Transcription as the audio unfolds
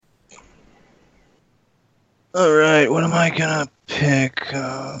All right, what am I gonna pick?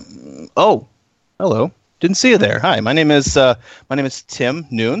 Oh, hello. Didn't see you there. Hi, my name is Tim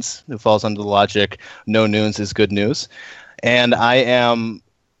Noons, who falls under the logic no news is good news, and I am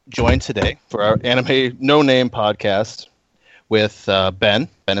joined today for our Anime No Name podcast with Ben.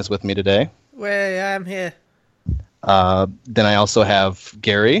 Ben is with me today. Well, I'm here. Then I also have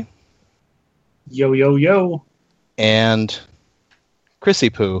Gary. Yo, yo, yo. And Chrissy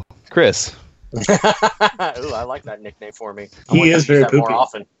Poo. Chris. Ooh, I like that nickname for me. He is very poopy. More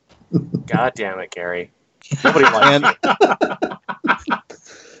often. God damn it, Gary. Nobody likes you.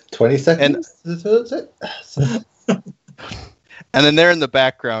 20 seconds? And then there in the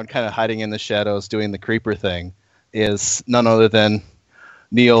background, kind of hiding in the shadows, doing the creeper thing, is none other than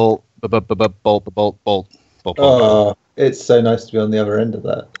Neil Bolt. Oh, it's so nice to be on the other end of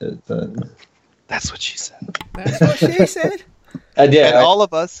that. That's what she said. That's what she said. And yeah, And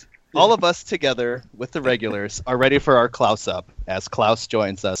all of us together with the regulars are ready for our Klaus up as Klaus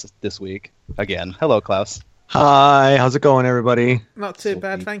joins us this week again. Hello, Klaus. Hi, how's it going, everybody? Not too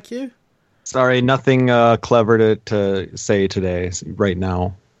bad, thank you. Sorry, nothing clever to say today, right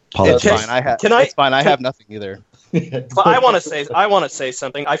now. It's Apologize. fine. It's fine. I have nothing either. But I want to say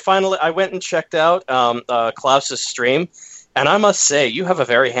something. I went and checked out Klaus's stream, and I must say, you have a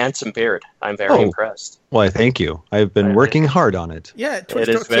very handsome beard. I'm very impressed. Why, thank you. I've been working hard on it. Yeah, It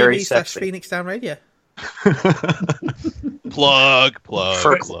is very sexy. Phoenix Down Radio. Plug.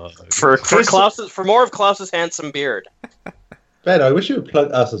 For more of Klaus's handsome beard. Ben, I wish you would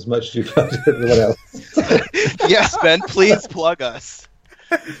plug us as much as you plugged everyone else. Yes, Ben, please plug us.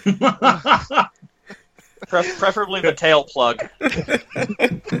 Preferably the tail plug.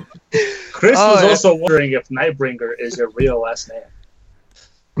 Chris was also wondering if Nightbringer is your real last name.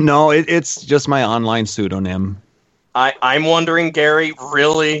 No, it's just my online pseudonym. I'm wondering, Gary,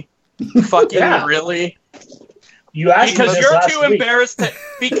 really? Fucking really? You asked Because me this you're last too week. embarrassed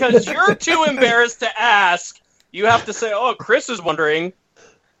to to ask. You have to say, "Oh, Chris is wondering."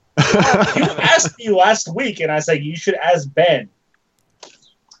 You asked me last week, and I said you should ask Ben.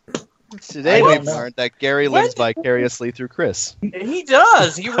 Today I we've don't know. learned that Gary lives vicariously through Chris. And he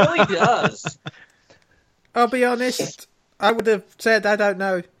does. He really does. I'll be honest, I would have said I don't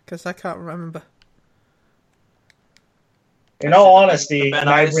know, because I can't remember. In all honesty, Ben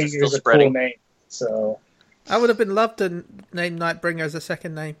Itis is Nightbringer still is a spreading. cool name. So I would have been loved to name Nightbringer as a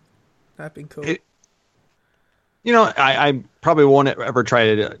second name. That'd been cool. I probably won't ever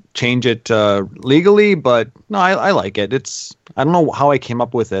try to change it legally, but no, I like it. I don't know how I came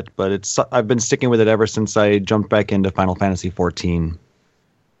up with it, but I've been sticking with it ever since I jumped back into Final Fantasy XIV.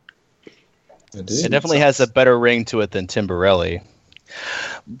 It definitely has a better ring to it than Timberelli.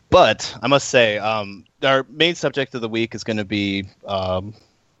 But I must say, our main subject of the week is going to be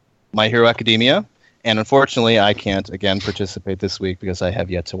My Hero Academia. And unfortunately, I can't, again, participate this week because I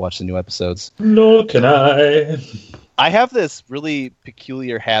have yet to watch the new episodes. Nor can I. I have this really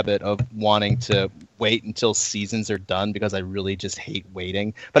peculiar habit of wanting to wait until seasons are done because I really just hate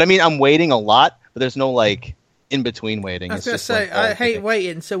waiting. But I mean, I'm waiting a lot, but there's no, in-between waiting. I was going to say, I hate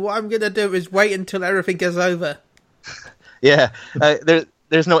waiting, so what I'm going to do is wait until everything goes over. Yeah,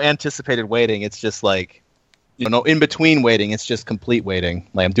 there's no anticipated waiting. It's just no in between waiting. It's just complete waiting.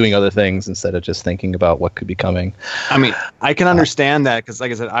 I'm doing other things instead of just thinking about what could be coming. I mean, I can understand that because, like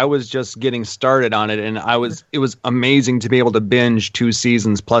I said, I was just getting started on it, and it was amazing to be able to binge 2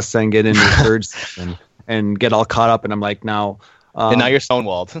 seasons plus then get into the third season and get all caught up. And I'm like, now. And now you're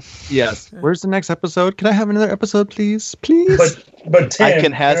stonewalled. Yes. Where's the next episode? Can I have another episode, please? Please. But Tim, I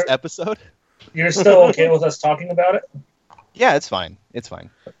can has episode. you're still okay with us talking about it? Yeah, it's fine. It's fine.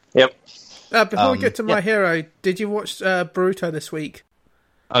 Yep. Before we get to My Hero, did you watch Boruto this week?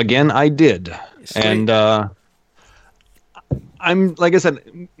 Again, I did. Sweet. And I'm like I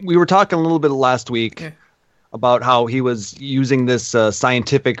said, we were talking a little bit last week about how he was using this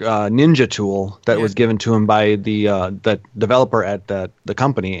scientific ninja tool that was given to him by the developer at the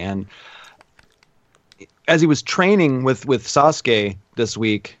company. And as he was training with Sasuke this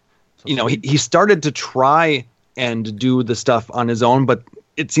week, he started to try and do the stuff on his own, but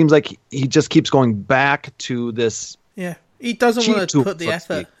it seems like he just keeps going back to this. Yeah, he doesn't want to put the so to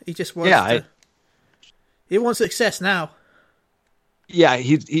effort. speak. He just wants he wants success now. Yeah,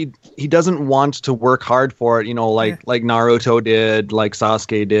 he doesn't want to work hard for it, like Naruto did, like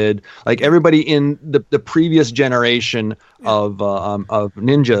Sasuke did, like everybody in the previous generation of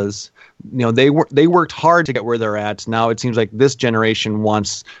ninjas. They worked hard to get where they're at. Now it seems like this generation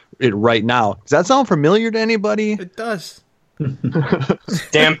wants it right now. Does that sound familiar to anybody? It does.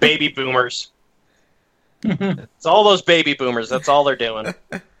 Damn baby boomers. It's all those baby boomers. That's all they're doing.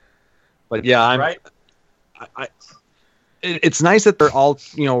 But yeah, Right? it's nice that they're all,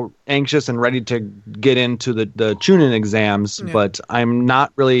 anxious and ready to get into the Chunin exams, but I'm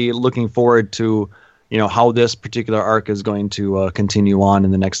not really looking forward to, how this particular arc is going to continue on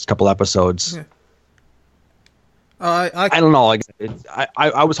in the next couple episodes. Yeah. I don't know. Like,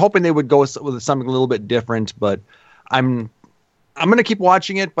 I was hoping they would go with something a little bit different, but I'm going to keep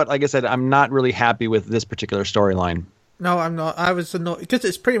watching it. But like I said, I'm not really happy with this particular storyline. No, I'm not. I was annoyed because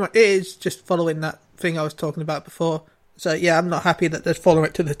it is just following that thing I was talking about before. So yeah, I'm not happy that they're following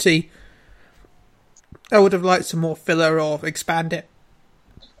it to the T. I would have liked some more filler or expand it.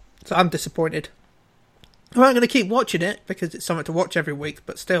 So I'm disappointed. I'm not going to keep watching it because it's something to watch every week,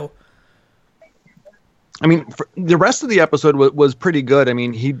 but still. I mean, the rest of the episode was pretty good. I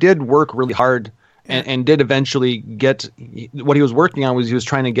mean, he did work really hard and did eventually get what he was working on. He was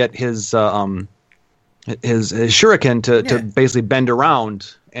trying to get his shuriken to basically bend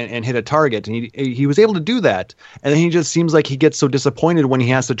around and hit a target, and he was able to do that. And then he just seems like he gets so disappointed when he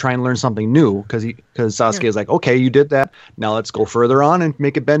has to try and learn something new because Sasuke is like, okay, you did that, now let's go further on and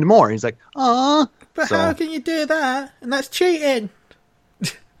make it bend more. And he's like, ah, but how can you do that? And that's cheating.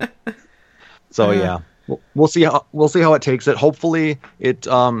 So yeah, we'll see how it takes it. Hopefully, it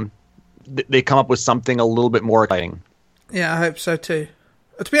they come up with something a little bit more exciting. Yeah, I hope so too.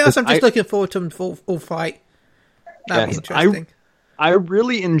 To be honest, I'm just looking forward to them full fight. That'd be interesting. I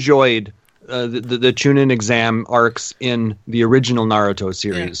really enjoyed the Chunin exam arcs in the original Naruto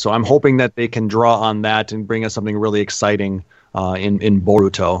series, so I'm hoping that they can draw on that and bring us something really exciting in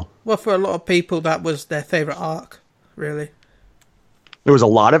Boruto. Well, for a lot of people, that was their favorite arc, really. There was a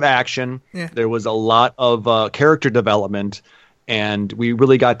lot of action. Yeah. There was a lot of character development, and we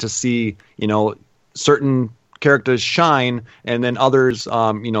really got to see, certain characters shine, and then others,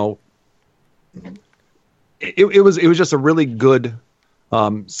 it was just a really good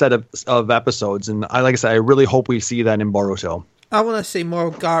set of episodes, and like I said, I really hope we see that in Boruto. I want to see more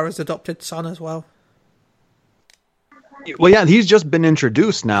of Gaara's adopted son as well. Well, yeah, he's just been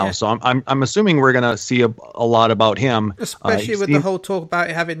introduced now, so I'm assuming we're gonna see a lot about him, especially with the whole talk about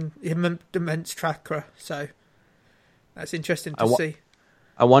having immense chakra. So that's interesting to see.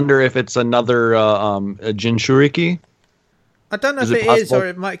 I wonder if it's another a Jinchuriki. I don't know if it is, or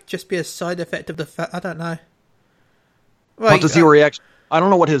it might just be a side effect of the fact. I don't know. Well, we'll have to see where he actually. I don't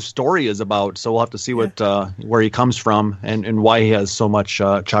know what his story is about, so we'll have to see what where he comes from and why he has so much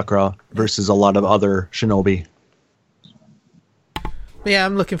chakra versus a lot of other shinobi. Yeah,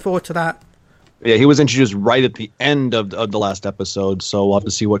 I'm looking forward to that. Yeah, he was introduced right at the end of the last episode, so we'll have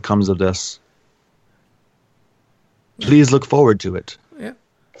to see what comes of this. Please look forward to it. Yeah.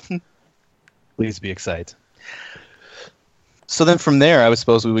 Please be excited. So then from there, I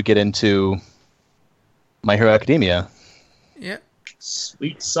suppose we would get into My Hero Academia. Yeah.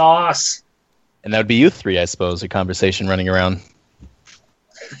 Sweet sauce. And that would be you three, I suppose, a conversation running around.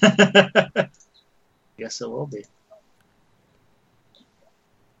 Yes, it will be.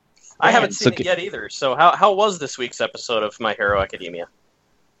 I haven't seen it yet either. So how was this week's episode of My Hero Academia?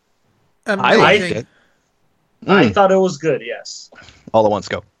 I liked it. I thought it was good, yes. All at once,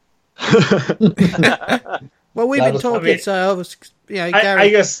 go. Well, we've been talking, so I was, Gary. I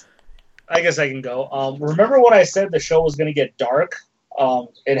guess I can go. Remember when I said the show was going to get dark?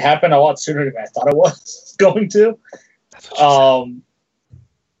 It happened a lot sooner than I thought it was going to. That's what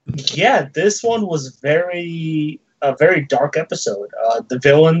she said. Yeah, this one was a very dark episode. The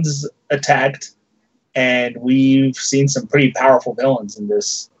villains attacked, and we've seen some pretty powerful villains in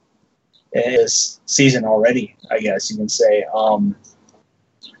this season already, I guess you can say.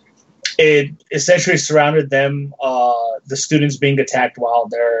 It essentially surrounded them, the students being attacked while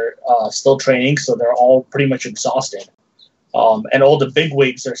they're still training, so they're all pretty much exhausted. And all the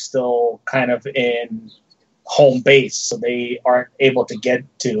bigwigs are still kind of in home base, so they aren't able to get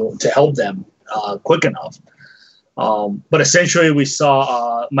to help them quick enough. But essentially, we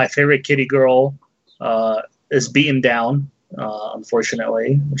saw my favorite kitty girl is beaten down,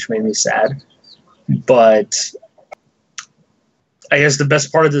 unfortunately, which made me sad. But I guess the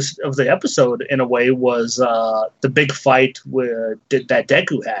best part of the episode, in a way, was the big fight that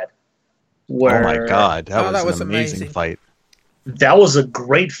Deku had. Oh my god, that was an amazing fight. That was a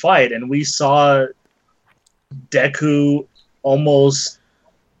great fight, and we saw Deku almost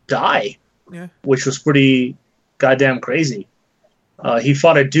die, which was pretty goddamn crazy. He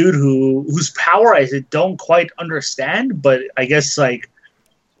fought a dude whose power I don't quite understand, but I guess like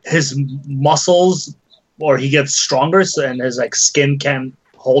his muscles, or he gets stronger, and his like skin can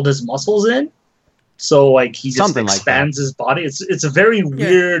hold his muscles in, so like he just expands his body. It's a very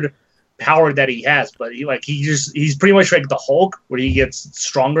weird power that he has, but he's pretty much like the Hulk, where he gets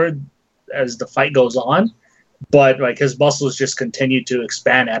stronger as the fight goes on. but like his muscles just continue to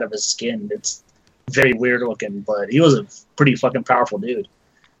expand out of his skin. It's very weird looking, but he was a pretty fucking powerful dude.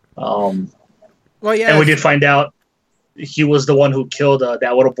 Well, yeah, and we did find out he was the one who killed that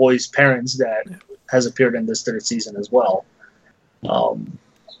little boy's parents that has appeared in this third season as well.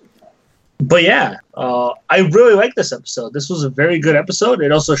 But yeah, I really like this episode. This was a very good episode.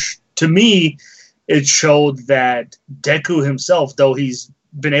 It also, to me, it showed that Deku himself, though he's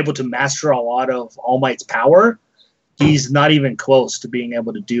been able to master a lot of All Might's power, he's not even close to being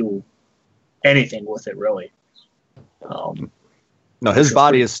able to do anything with it, really. No, his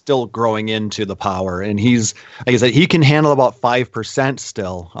body is still growing into the power, and he's, like I said, he can handle about 5%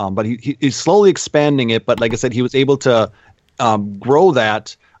 still, but he's slowly expanding it. But like I said, he was able to grow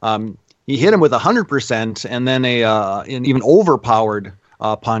that. He hit him with 100%, and then an even overpowered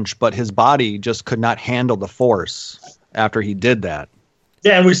punch, but his body just could not handle the force after he did that.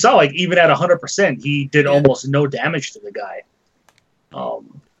 Yeah, and we saw, like, even at 100%, he did almost no damage to the guy,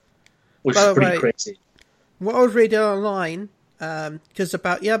 which is pretty crazy. What I was reading online, because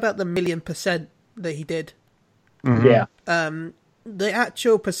about the 1,000,000% that he did. Mm-hmm. Yeah. The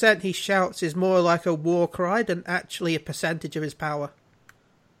actual percent he shouts is more like a war cry than actually a percentage of his power.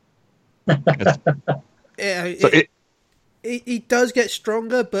 He does get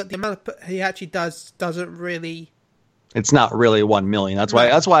stronger, but the amount he actually doesn't really. It's not really 1,000,000. That's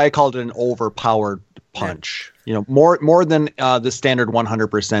why I called it an overpowered punch. Yeah. You know, more than the standard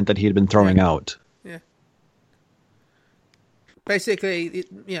 100% that he had been throwing out. Yeah. Basically,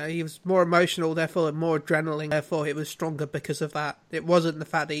 he was more emotional, therefore more adrenaline, therefore it was stronger because of that. It wasn't the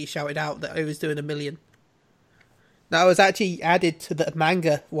fact that he shouted out that he was doing 1,000,000. That was actually added to the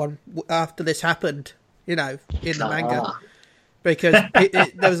manga one after this happened, in the manga. Because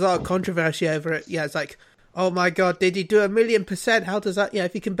there was a lot of controversy over it. Yeah, it's like, oh my god, did he do 1,000,000%? How does that,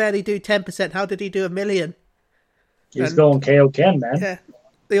 if he can barely do 10%, how did he do 1,000,000? He's going Kaioken, man. Yeah.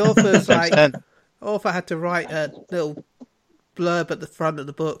 The author had to write a little blurb at the front of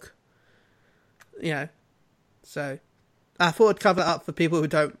the book. So I thought I'd cover it up for people who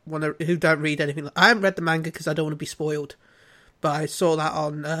don't read anything. I haven't read the manga because I don't want to be spoiled, but I saw that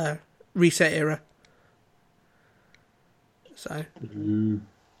on Reset Era. So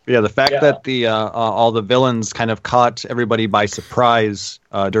yeah, the fact that the all the villains kind of caught everybody by surprise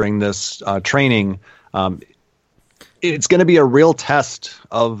during this training, it's going to be a real test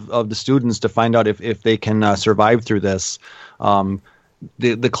of the students to find out if they can survive through this.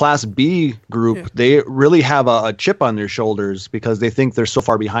 The Class B group, they really have a chip on their shoulders because they think they're so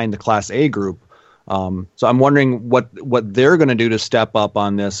far behind the Class A group. So I'm wondering what they're going to do to step up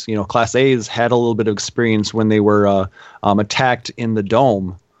on this. Class A's had a little bit of experience when they were attacked in the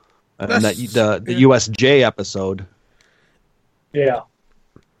dome, the USJ episode. Yeah.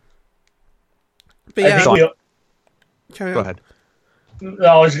 But yeah, go ahead. No,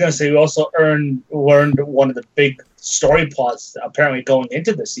 I was going to say we also learned one of the big story plots apparently going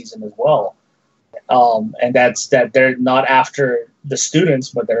into this season as well, and that's that they're not after the students,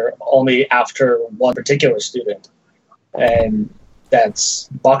 but they're only after one particular student, and that's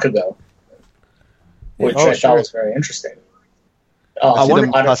Bakugo, which I thought was very interesting. I wonder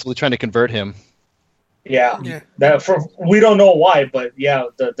if possibly trying to convert him. Yeah. We don't know why, but yeah,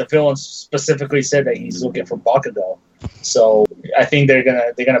 the villains specifically said that he's looking for Bakugo. So I think they're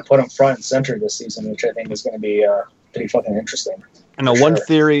gonna put him front and center this season, which I think is gonna be pretty fucking interesting. And one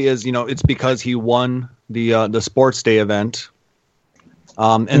theory is, it's because he won the sports day event,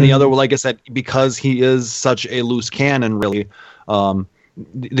 and the other, like I said, because he is such a loose cannon, really.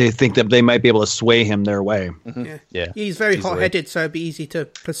 They think that they might be able to sway him their way. Mm-hmm. Yeah, he's very hot-headed, so it'd be easy to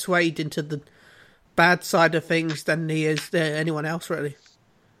persuade into the bad side of things than he is anyone else, really.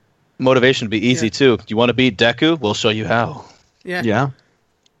 Motivation would be easy too. Do you want to beat Deku? We'll show you how. Yeah.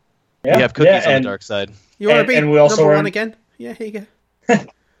 You have cookies on the dark side. You want to beat number one again? Yeah, here you go.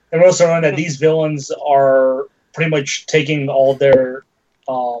 And we also learned that these villains are pretty much taking all their,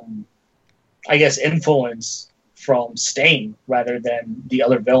 influence from Stain rather than the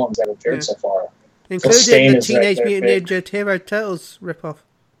other villains that have appeared so far. Including the Teenage Mutant Ninja Hero Turtles ripoff.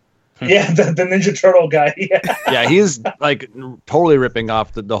 Yeah, the Ninja Turtle guy. Yeah, he's like totally ripping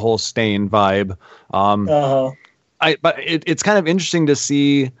off the whole Stain vibe. But it's kind of interesting to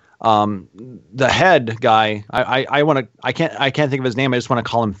see the head guy. I can't think of his name. I just want to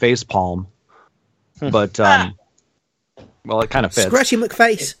call him Facepalm. But well, it kind of fits. Scratchy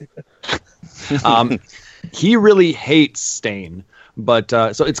McFace. He really hates Stain. But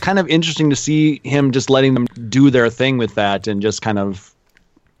so it's kind of interesting to see him just letting them do their thing with that and just kind of,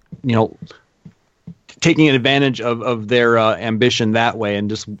 taking advantage of their ambition that way and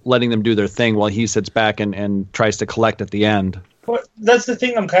just letting them do their thing while he sits back and tries to collect at the end. But that's the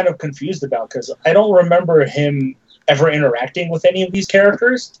thing I'm kind of confused about, because I don't remember him ever interacting with any of these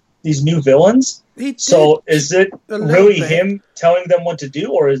characters, these new villains. So is it really him telling them what to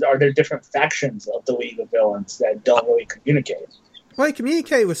do, or are there different factions of the League of Villains that don't really communicate? Well, he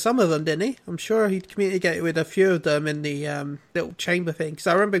communicated with some of them, didn't he? I'm sure he communicated with a few of them in the little chamber thing. Because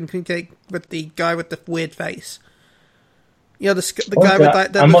I remember him communicating with the guy with the weird face. You know, the guy with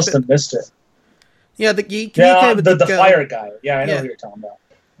like... I must have missed it. Yeah, he communicated with the fire guy. Yeah, I know who you're talking about.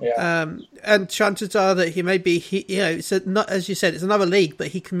 Yeah. And chances are that he may be, it's not, as you said, it's another league, but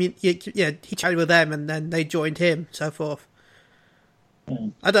he chatted with them and then they joined him, so forth.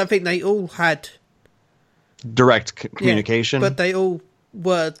 I don't think they all had direct communication, but they all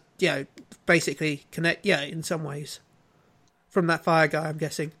were, basically connect, in some ways, from that fire guy, I'm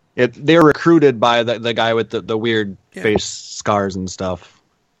guessing. They're recruited by the guy with the weird face scars and stuff.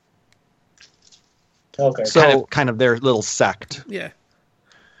 Okay. So kind of their little sect. Yeah.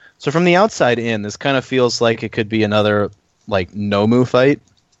 So from the outside in, this kind of feels like it could be another like Nomu fight,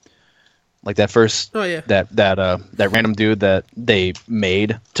 like that first that random dude that they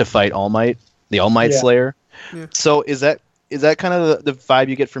made to fight All Might, the All Might Slayer. Yeah. So is that kind of the vibe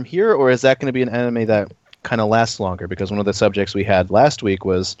you get from here, or is that going to be an anime that kind of lasts longer? Because one of the subjects we had last week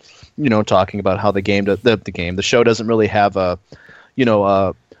was, talking about how the show doesn't really have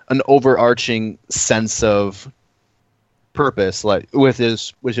an overarching sense of purpose, like which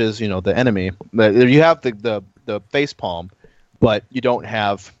is the enemy. You have the face palm, but you don't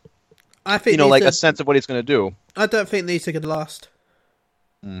have a sense of what he's going to do. I don't think these are going to last.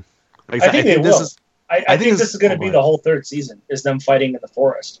 I think they will. I think this is going to be the whole third season, is them fighting in the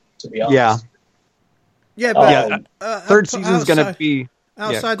forest, to be honest. Yeah, but third season is going to be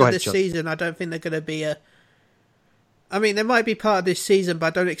outside of this season. I don't think they're going to be I mean, they might be part of this season, but I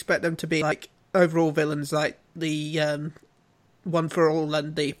don't expect them to be like overall villains like the One for All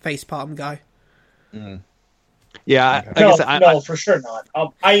and the face palm guy. Yeah, no, for sure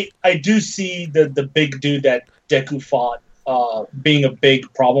not. I do see the big dude that Deku fought being a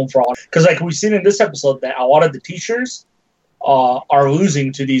big problem for all, because like we've seen in this episode that a lot of the teachers are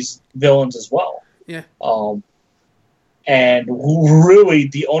losing to these villains as well. Yeah. And really,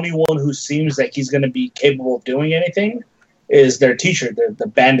 the only one who seems like he's going to be capable of doing anything is their teacher, the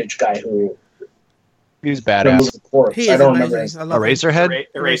bandage guy who. He's badass. I don't remember his name. Eraserhead?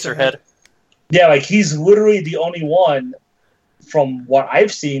 Eraserhead. Yeah, like he's literally the only one from what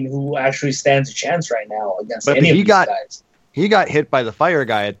I've seen who actually stands a chance right now against any of these guys. He got hit by the fire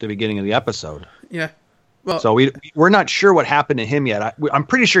guy at the beginning of the episode. Yeah. Well, so we're not sure what happened to him yet. I'm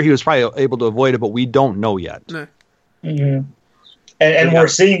pretty sure he was probably able to avoid it, but we don't know yet. No. Mm-hmm. And we're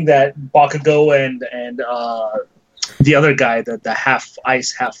seeing that Bakugo and the other guy, the half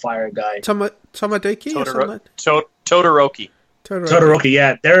ice, half fire guy, Tomodoki or something? Todoroki. Todoroki,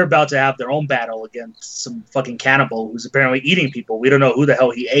 yeah, they're about to have their own battle against some fucking cannibal who's apparently eating people. We don't know who the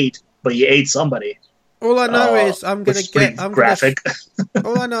hell he ate, but he ate somebody. All I know is I'm going to get graphic.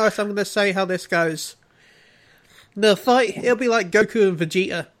 All I know is I'm going to say how this goes. The fight, it'll be like Goku and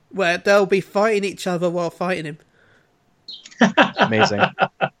Vegeta, where they'll be fighting each other while fighting him. Amazing.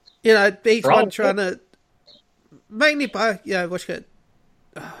 Each one trying to mainly by what's good.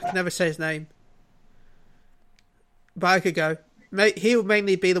 I can never say his name. Bakugo. He'll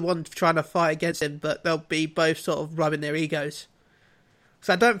mainly be the one trying to fight against him, but they'll be both sort of rubbing their egos.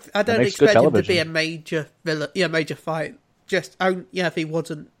 So I don't expect him to be a major villain, major fight. Just if he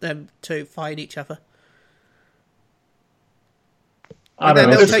wasn't them two fighting each other. And then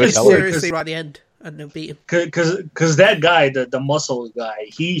they'll take it seriously right at the end, and they'll beat him. Because that guy, the muscle guy,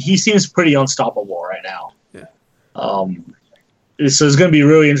 he seems pretty unstoppable right now. Yeah. So it's going to be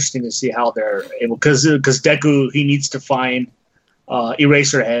really interesting to see how they're able, because Deku, he needs to find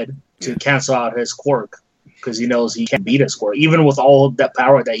Eraserhead to cancel out his quirk, because he knows he can't beat his quirk, even with all of that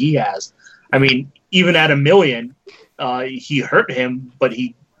power that he has. I mean, even at 1,000,000, he hurt him, but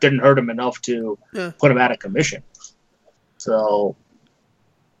he didn't hurt him enough to put him out of commission. So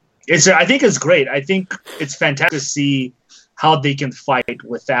I think it's great. I think it's fantastic to see how they can fight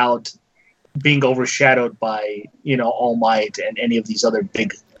without being overshadowed by, All Might and any of these other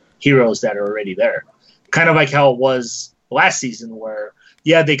big heroes that are already there. Kind of like how it was last season, where,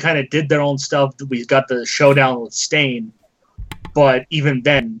 they kind of did their own stuff. We got the showdown with Stain, but even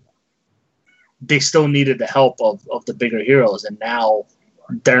then, they still needed the help of the bigger heroes, and now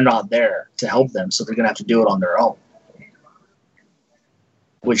they're not there to help them, so they're going to have to do it on their own,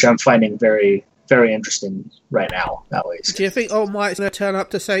 which I'm finding very, very interesting right now, that way. Do you think All Might's going to turn up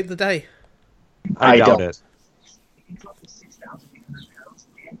to save the day? I doubt don't. it.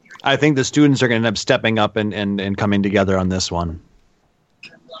 I think the students are going to end up stepping up and coming together on this one.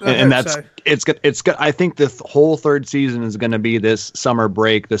 And that's so. it's I think the whole third season is going to be this summer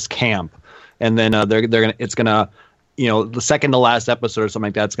break, this camp, and then they're gonna it's gonna, the second to last episode or something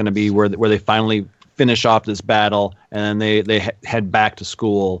like that's going to be where they finally finish off this battle, and then they head back to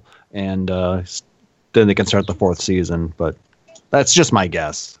school, and then they can start the fourth season. But that's just my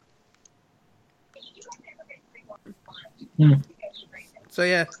guess. So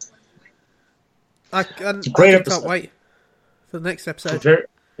yeah, I great can't episode. wait for the next episode.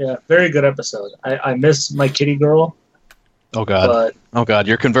 Very good episode. I miss my kitty girl. Oh God! But Oh God!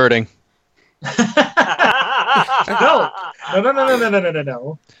 You're converting. no.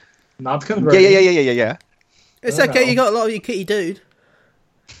 Not converting. Yeah. It's No, okay. no. You got a lot of your kitty dude.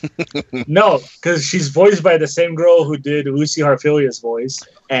 No, because she's voiced by the same girl who did Lucy Harfilia's voice,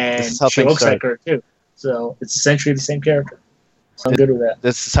 and This is how she things looks like her too. So it's essentially the same character. So I'm good with that.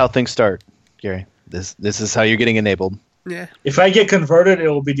 This is how things start, Gary. This is how you're getting enabled. Yeah. If I get converted, it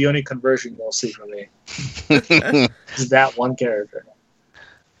will be the only conversion you'll see from me. Is that one character.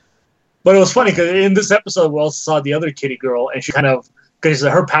 But it was funny because in this episode we also saw the other kitty girl, and she kind of, because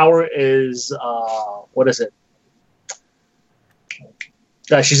her power is what is it?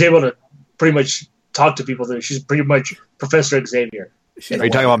 She's able to pretty much talk to people. She's pretty much Professor Xavier. Are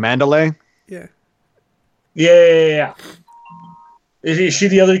you talking about Mandalay? Yeah. Yeah. Is she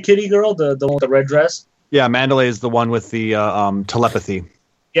the other kitty girl, the one with the red dress? Yeah, Mandalay is the one with the telepathy.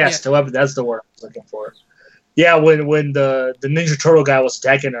 Yes, telepathy. That's the word I was looking for. Yeah, when the Ninja Turtle guy was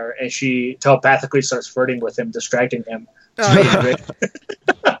attacking her, and she telepathically starts flirting with him, distracting him. Oh, yeah.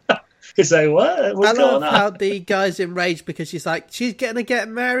 It's like, what? What's I going love on? how the guy's enraged because she's like, she's gonna get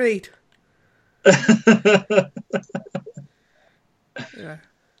married. Yeah.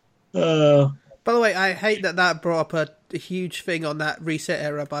 By the way, I hate that brought up a huge thing on that Reset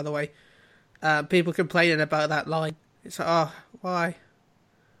era, by the way. People complaining about that line. It's like, oh, why?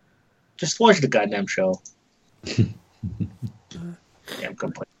 Just watch the goddamn show. Damn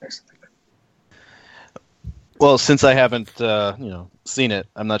complainers. Well, since I haven't, seen it,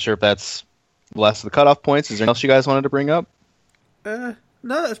 I'm not sure if that's the last of the cutoff points. Is there anything else you guys wanted to bring up? No,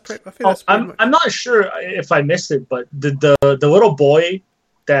 that's pretty. I think that's pretty much. I'm not sure if I missed it, but did the little boy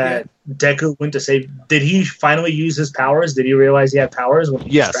that Deku went to save, did he finally use his powers? Did he realize he had powers? When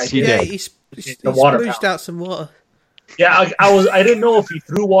he Yes, distracted he him? Yeah, did. he The water splooged power. out some water. Yeah, I didn't know if he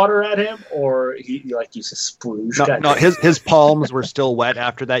threw water at him or he like used a splooge. No, his palms were still wet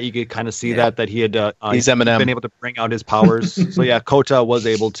after that. You could kind of see that he had He's Eminem. been able to bring out his powers. So yeah, Kota was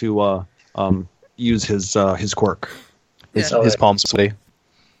able to use his quirk. His palms sweaty.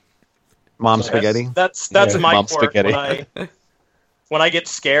 Mom spaghetti. That's Yeah, my mom quirk. spaghetti. When I get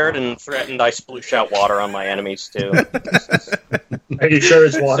scared and threatened, I sploosh out water on my enemies too. Are you sure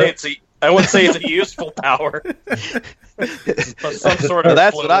it's water? I wouldn't say it's a useful power, but some sort Now of.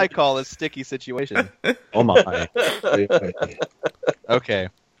 that's fluid. what I call a sticky situation. Oh my! Okay.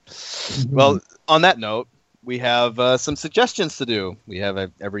 Well, on that note, we have some suggestions to do. We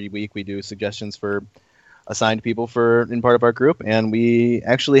have every week we do suggestions for assigned people in part of our group, and we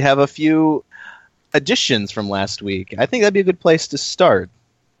actually have a few additions from last week. I think that'd be a good place to start,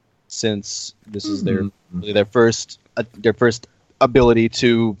 since this is their first ability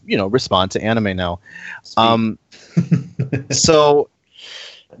to respond to anime now. So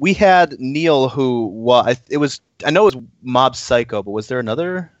we had Neil, who I know it was Mob Psycho, but was there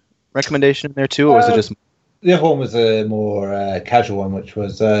another recommendation in there too, or was it just? The other one was a more casual one, which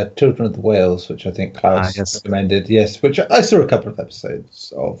was Children of the Whales, which I think Klaus recommended. Yes, which I saw a couple of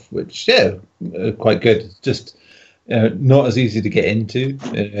episodes of, which quite good. Just not as easy to get into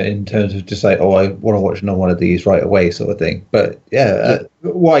in terms of just like, oh, I want to watch another one of these right away, sort of thing. But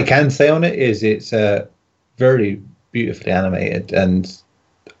what I can say on it is it's very beautifully animated, and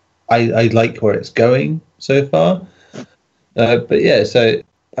I like where it's going so far. But yeah, so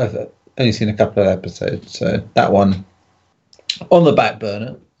I've only seen a couple of episodes, so that one on the back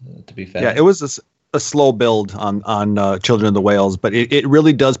burner, to be fair. Yeah, it was a slow build on Children of the Whales, but it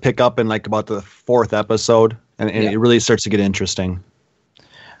really does pick up in like about the fourth episode, and it really starts to get interesting.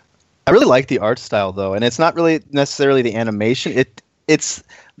 I really like the art style though, and it's not really necessarily the animation. It's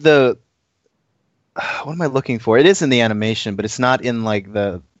the what am I looking for? It is in the animation, but it's not in like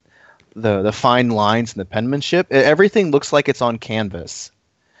the fine lines and the penmanship. Everything looks like it's on canvas.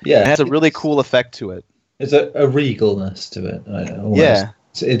 Yeah, it has a really cool effect to it. There's a regalness to it. Almost. Yeah,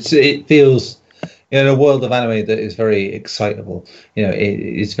 it feels in a world of anime that is very excitable. It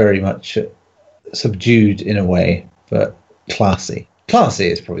is very much subdued in a way, but classy classy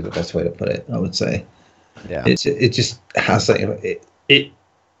is probably the best way to put it, I would say. Yeah. It just has it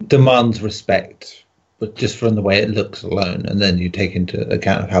demands respect, but just from the way it looks alone, and then you take into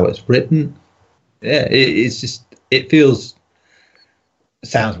account of how it's written. Yeah, it feels,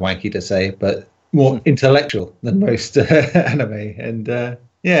 sounds wanky to say, but more intellectual than most anime, and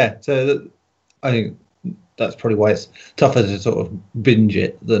so I think that's probably why it's tougher to sort of binge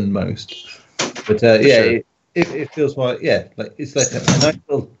it than most. But sure. It feels more like it's like a nice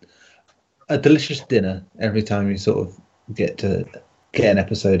little, a delicious dinner every time you sort of get an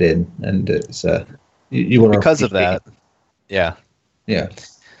episode in, and it's you want to, because of that. Yeah. You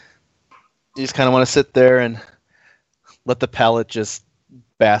just kind of want to sit there and let the palate just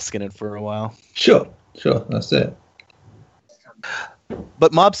bask in it for a while. Sure, that's it.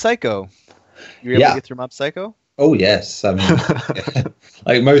 But Mob Psycho, you were able to get through Mob Psycho? Oh yes, I mean,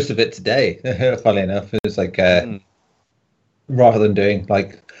 like most of it today. Funnily enough, it's like rather than doing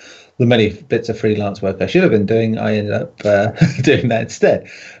like the many bits of freelance work I should have been doing, I ended up doing that instead.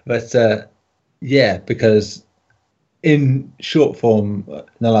 But because in short form, in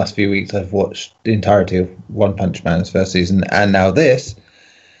the last few weeks, I've watched the entirety of One Punch Man's first season, and now this,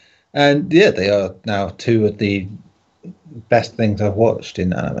 and they are now two of the best things I've watched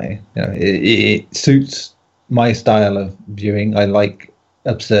in anime. You know, it suits my style of viewing. I like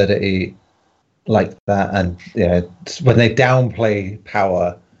absurdity like that, and when they downplay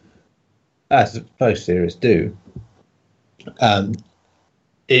power, as most series do,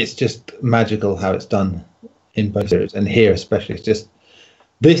 it's just magical how it's done in both series, and here especially. It's just,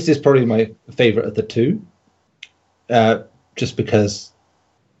 this is probably my favorite of the two, just because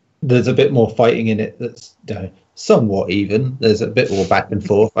there's a bit more fighting in it that's somewhat even. There's a bit more back and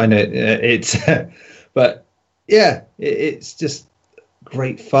forth. I know it's but it's just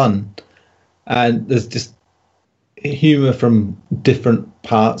great fun, and there's just humor from different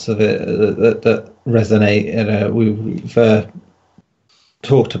parts of it that resonate. We've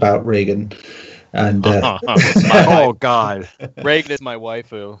talked about Reagan, and oh god, Reagan is my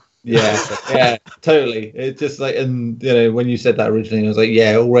waifu. Yeah, totally. It's just like, and when you said that originally, I was like,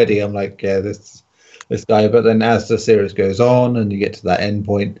 already I'm like, this guy. But then as the series goes on and you get to that end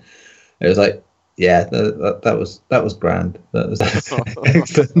point, it was like, that was grand. That was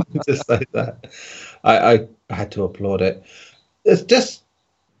excellent. Just like that, I had to applaud it. It's just,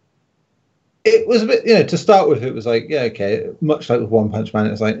 it was a bit, to start with, it was like, okay, much like with One Punch Man,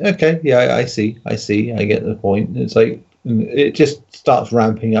 it's like, okay, I see, I get the point. It's like, it just starts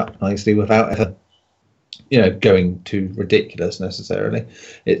ramping up nicely without ever, going too ridiculous necessarily.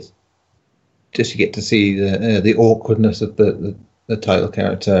 It's just, you get to see the awkwardness of the title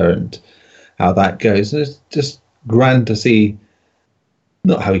character and how that goes. And it's just grand to see,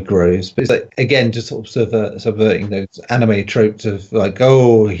 not how he grows, but it's like, again, just sort of subverting those anime tropes of like,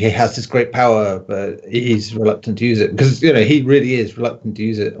 oh, he has this great power, but he's reluctant to use it, because he really is reluctant to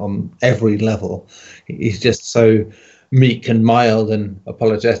use it on every level. He's just so meek and mild and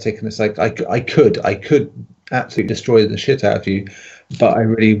apologetic, and it's like, I could absolutely destroy the shit out of you, but I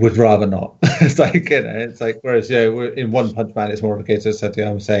really would rather not. It's like, it's like, whereas in One Punch Man, it's more of a case of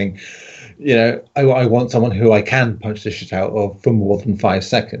I'm saying, I want someone who I can punch the shit out of for more than 5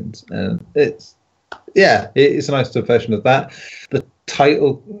 seconds. And it's a nice version of that. The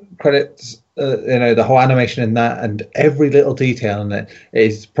title credits, the whole animation in that and every little detail in it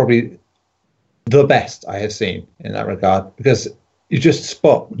is probably the best I have seen in that regard, because you just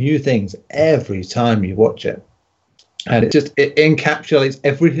spot new things every time you watch it. And it encapsulates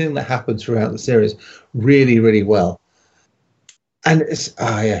everything that happens throughout the series really, really well. And it's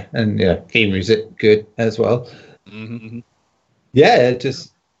theme music good as well. Mm-hmm. Yeah,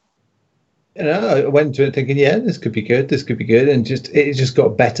 just I went to it thinking, this could be good, and it just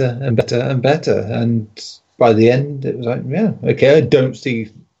got better and better and better. And by the end, it was like, okay, I don't see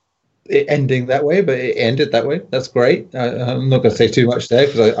it ending that way, but it ended that way. That's great. I'm not going to say too much there,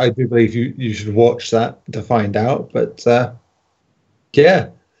 because I do believe you should watch that to find out. But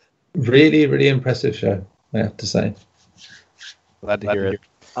really, really impressive show, I have to say. Glad to hear it.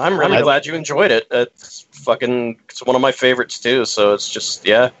 I'm really glad you enjoyed it. It's one of my favorites too. So it's just,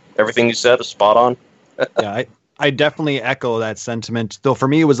 everything you said is spot on. I definitely echo that sentiment. Though for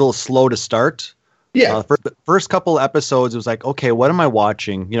me, it was a little slow to start. Yeah. First couple episodes, it was like, okay, what am I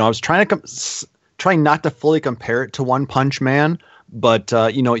watching? I was trying not to fully compare it to One Punch Man, but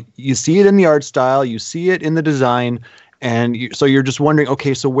you see it in the art style, you see it in the design, and so you're just wondering,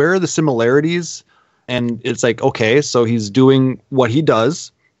 okay, so where are the similarities? And it's like, okay, so he's doing what he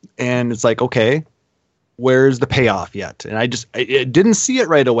does, and it's like, okay, where's the payoff yet? And I didn't see it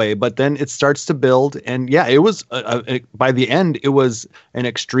right away, but then it starts to build. And yeah, it was by the end, it was an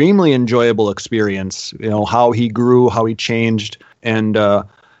extremely enjoyable experience. You know, how he grew, how he changed, and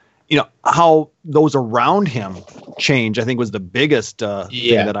you know, how those around him change, I think was the biggest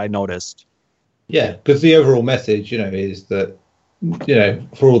thing that I noticed. Yeah, because the overall message, you know, is that, you know,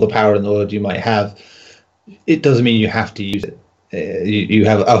 for all the power in the world you might have, it doesn't mean you have to use it. You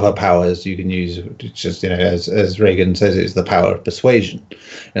have other powers you can use. It's just, you know, as Reagan says, it's the power of persuasion.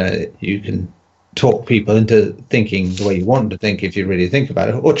 You can talk people into thinking the way you want them to think if you really think about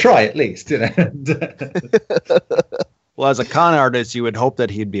it, or try at least, you know. Well, as a con artist, you would hope that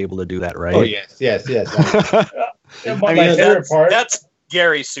he'd be able to do that, right? Oh, yes. My favorite part. That's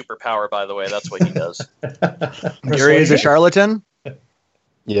Gary's superpower, by the way. That's what he does. Gary is a charlatan?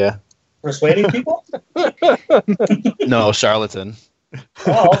 Yeah. Persuading people? No, charlatan.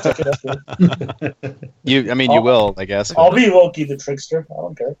 Oh, I'll take it up here. You will, I guess. I'll be Loki the trickster. I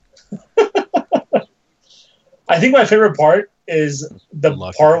don't care. I think my favorite part is the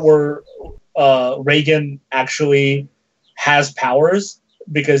part where Reagan actually has powers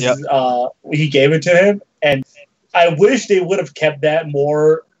because he gave it to him, and I wish they would have kept that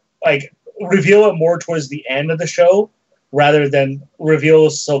more, like, reveal it more towards the end of the show rather than reveal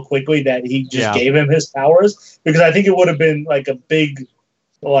so quickly that he just gave him his powers, because I think it would have been like a big,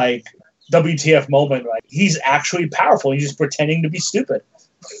 like, WTF moment. Like, he's actually powerful. He's just pretending to be stupid.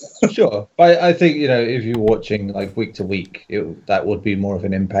 Sure. I think, you know, if you're watching like week to week, that would be more of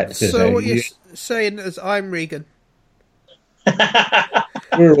an impact. So what you're saying is I'm Regan.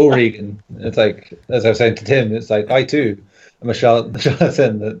 We're all Regan. It's like, as I was saying to Tim, it's like, I too am a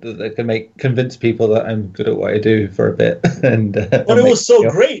charlatan that can convince people that I'm good at what I do for a bit. And but it was so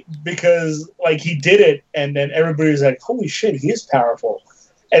great because, like, he did it, and then everybody was like, holy shit, he is powerful.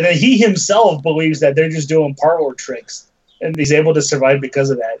 And then he himself believes that they're just doing parlor tricks, and he's able to survive because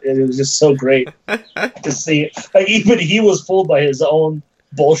of that. It was just so great to see. Like, even he was fooled by his own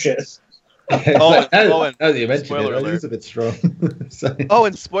bullshit. Now that you mentioned it, it is a bit strong. So. Oh,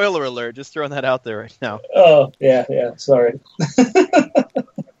 and spoiler alert, just throwing that out there right now. Oh, yeah, sorry.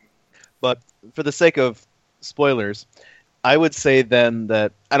 But for the sake of spoilers, I would say then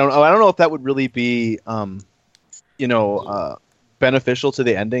that I don't know if that would really be beneficial to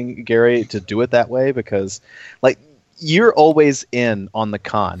the ending, Gary, to do it that way, because, like, you're always in on the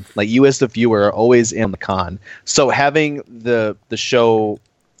con. Like, you as the viewer are always in on the con. So having the show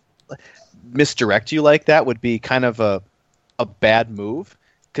misdirect you like that would be kind of a bad move,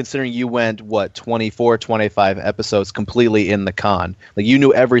 considering you went 24, 25 episodes completely in the con. Like, you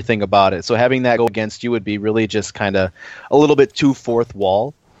knew everything about it. So having that go against you would be really just kind of a little bit too fourth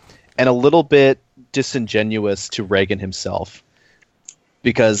wall and a little bit disingenuous to Reagan himself,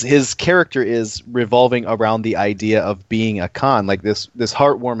 because his character is revolving around the idea of being a con, like this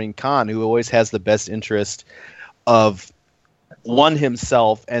heartwarming con who always has the best interest of one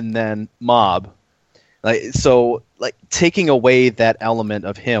himself and then mob. So taking away that element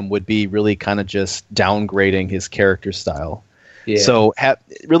of him would be really kind of just downgrading his character style. Yeah. So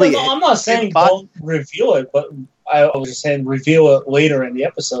really, I'm not saying don't reveal it, but I was just saying reveal it later in the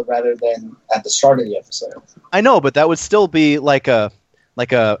episode rather than at the start of the episode. I know, but that would still be like a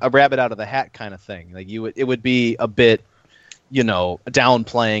rabbit out of the hat kind of thing. Like, it would be a bit,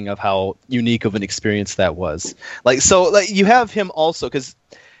 downplaying of how unique of an experience that was. You have him also, because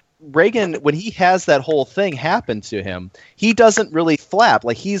Reagan, when he has that whole thing happen to him, he doesn't really flap.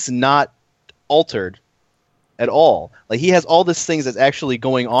 Like, he's not altered at all. Like, he has all these things that's actually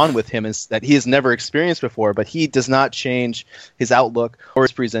going on with him that he has never experienced before, but he does not change his outlook or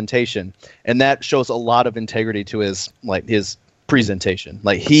his presentation. And that shows a lot of integrity to his presentation.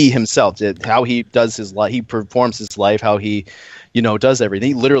 Like, he himself, how he does his life, he performs his life, how he, does everything.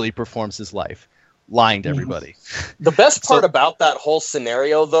 He literally performs his life, lying to everybody. The best part about that whole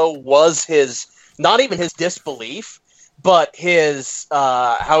scenario, though, was not even his disbelief, but his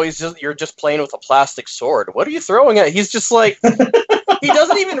how you're just playing with a plastic sword. What are you throwing at? He's just like, he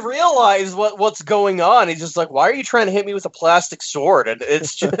doesn't even realize what's going on. He's just like, why are you trying to hit me with a plastic sword? And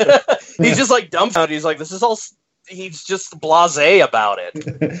it's just, he's just like dumbfounded. He's like, this is all. He's just blasé about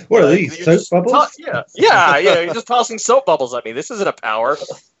it. What are these, soap bubbles? Yeah. You're just tossing soap bubbles at me. This isn't a power.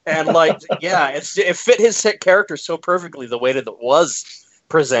 And it fit his character so perfectly the way that it was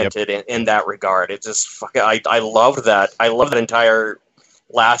presented in that regard. It just I loved that. I love that entire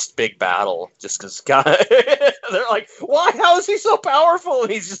last big battle, just because they're like, why? How is he so powerful?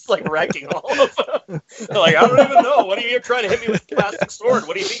 And he's just like wrecking all of them. They're like, I don't even know. What are you trying to hit me with a plastic sword?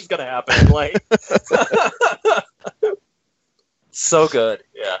 What do you think is going to happen? Like, So good.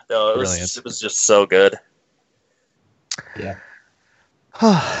 Yeah. No, it was just so good. Yeah.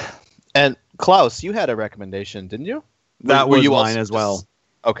 And Klaus, you had a recommendation, didn't you? That was mine as well.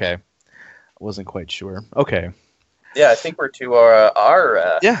 Okay. I wasn't quite sure. Okay. Yeah, I think we're to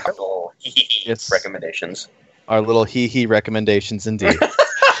our Yeah. little recommendations. Our little hee recommendations, indeed.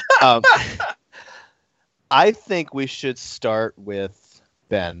 I think we should start with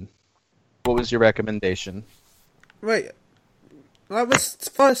Ben. What was your recommendation? Wait, that was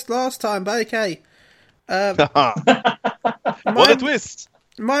first last time, but okay. What a twist!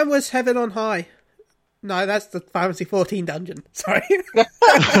 Mine was Heaven on High. No, that's the Fantasy 14 dungeon. Sorry.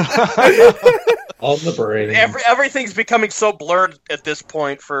 On the brain. Everything's becoming so blurred at this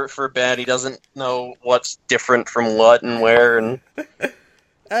point for Ben. He doesn't know what's different from what and where. And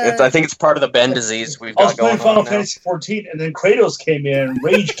I think it's part of the Ben disease we've got going on. I was playing Final Fantasy 14, and then Kratos came in and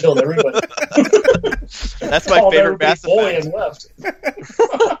rage killed everybody. That's my favorite Mass Effect. And left.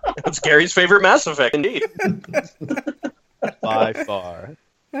 That's Gary's favorite Mass Effect, indeed. By far.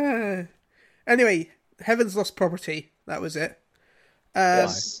 Anyway, Heaven's Lost Property. That was it.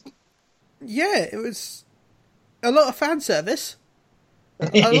 Yes. Yeah, it was a lot of fan service.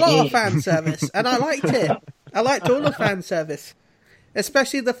 A lot of fan service. And I liked it. I liked all the fan service.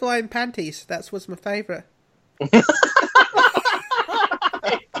 Especially the flying panties. That was my favourite.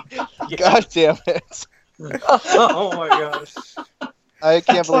 God damn it. Oh my gosh. I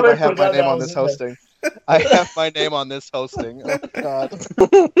can't believe I have my name on this hosting. I have my name on this hosting. Oh, God.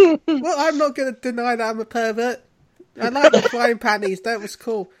 Well, I'm not going to deny that I'm a pervert. I like the flying panties. That was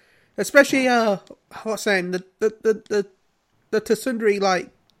cool. Especially, what's saying, the Tsundere,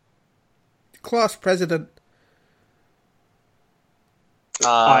 like, class president.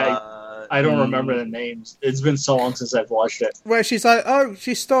 I don't remember the names. It's been so long since I've watched it. Where she's like, oh,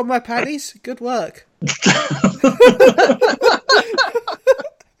 she stole my panties? Good work.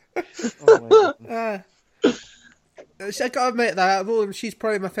 Oh, my I gotta admit that out of all of them, she's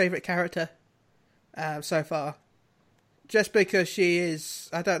probably my favourite character so far. Just because she is,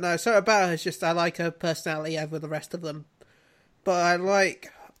 I don't know, so about her is just, I like her personality over the rest of them. But I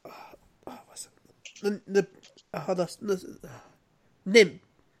like, what's it? Nymph?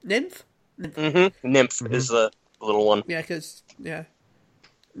 Mm-hmm. Nymph is the little one. Yeah, because,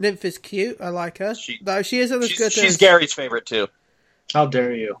 Nymph is cute, I like her. Though she isn't as good as... She's Gary's favourite, too. How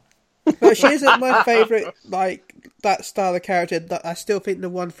dare you? But she isn't my favourite, like, that style of character. I still think the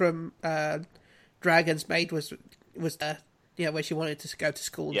one from Dragon's Maid was where she wanted to go to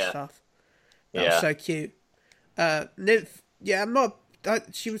school and stuff. That was so cute. Nymph, I'm not...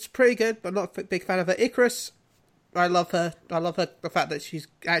 she was pretty good, but I'm not a big fan of her. Icarus, I love her. I love her, the fact that she's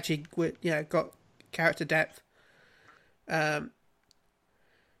actually, got character depth. And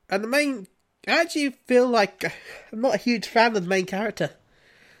the main... I actually feel like I'm not a huge fan of the main character.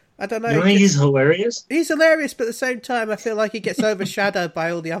 I don't know. You think he's hilarious? He's hilarious, but at the same time, I feel like he gets overshadowed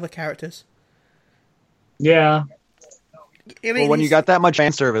by all the other characters. Yeah. I mean, well, when you got that much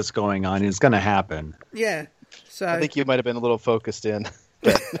fan service going on, it's going to happen. Yeah. So I think you might have been a little focused in.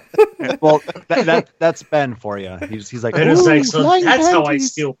 Well, that's Ben for you. He's like, it's like, so that's panties. how I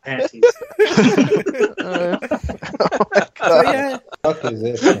steal panties. So, yeah. What the fuck is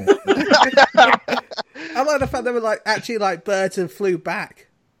this, man? I like the fact they were actually like birds and flew back.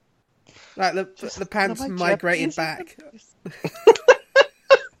 Like the pants migrated back.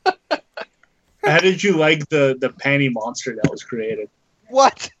 How did you like the panty monster that was created?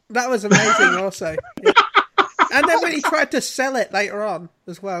 What? That was amazing also. Yeah. And then when he tried to sell it later on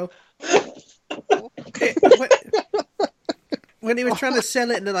as well. When he was trying to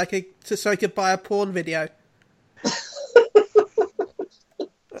sell it in so he could buy a porn video.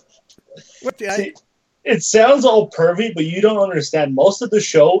 See, it sounds all pervy, but you don't understand. Most of the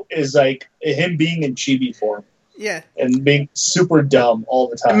show is like him being in chibi form. Yeah. And being super dumb all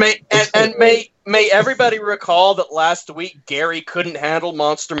the time. May everybody recall that last week Gary couldn't handle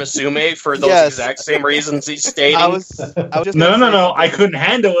Monster Musume for those exact same reasons he's stating. I was just no. I couldn't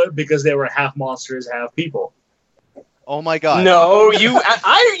handle it because they were half monsters, half people. Oh my god! No,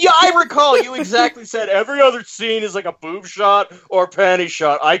 I recall you exactly said every other scene is like a boob shot or panty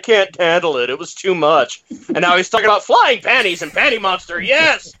shot. I can't handle it. It was too much. And now he's talking about flying panties and panty monster.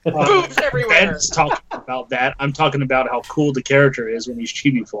 Yes, boobs everywhere. Ben's talking about that. I'm talking about how cool the character is when he's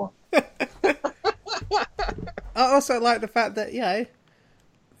chibi form. I also like the fact that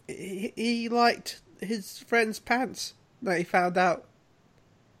he liked his friend's pants that he found out.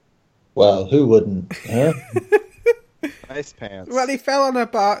 Well, who wouldn't? Huh? Nice pants. Well, he fell on her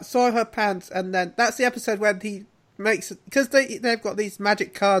butt, saw her pants, and then that's the episode where he makes, because they've got these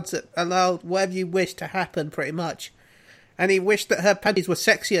magic cards that allow whatever you wish to happen, pretty much. and he wished that her panties were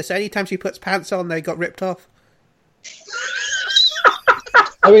sexier, so anytime she puts pants on, they got ripped off.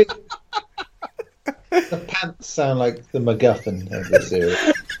 I mean, the pants sound like the MacGuffin of the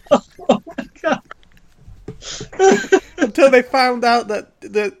series. Oh my god! Until they found out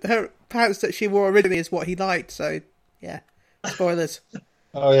that her pants that she wore originally is what he liked. So yeah, spoilers.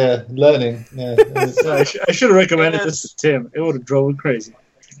 Oh yeah, learning. Yeah, I should have recommended this to Tim. It would have drove him crazy.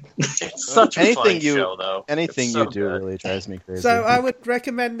 It's such a fun show, though. Anything It's you so do good. really drives me crazy. So I would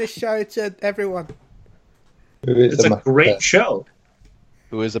recommend this show to everyone. It's a great show.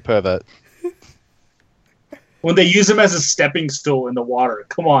 Who is a pervert? When they use him as a stepping stool in the water,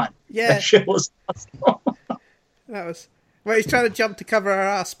 come on. Yeah, That shit was awesome. that was. Well, he's trying to jump to cover her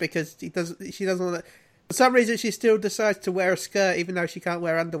ass because she doesn't want to. For some reason, she still decides to wear a skirt even though she can't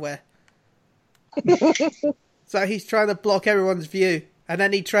wear underwear. So he's trying to block everyone's view, and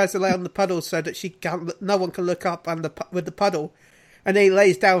then he tries to lay on the puddle so that no one can look up with the puddle, and then he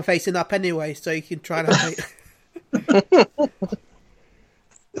lays down facing up anyway, so you can try to.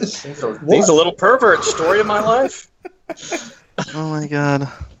 He's a little pervert. Story of my life. Oh my god.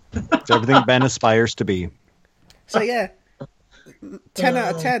 It's everything Ben aspires to be. So yeah, 10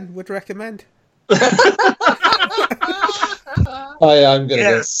 out of 10 would recommend. I'm going to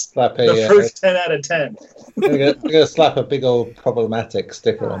Yes, slap the first 10 out of 10. I'm going to slap a big old problematic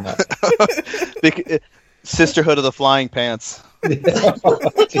sticker on that. Sisterhood of the Flying Pants.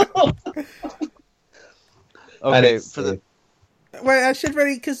 Okay, for the Well, I should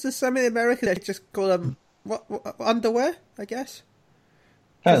really, because there's so many Americans that just call them what underwear, I guess.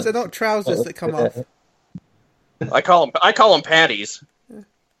 Because they're not trousers that come off. I call them panties,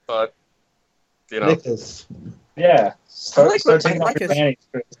 but you know, Knickers. Yeah. Start taking I off like your it. panties.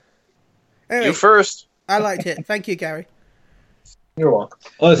 Anyway, you first. I liked it. Thank you, Gary. You're welcome.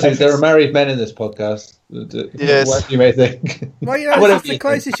 Honestly, there are married men in this podcast. Yes. What you may think. Well, you know, Whatever it's the you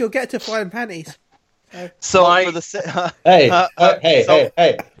closest you'll get to flying panties. so Why- for the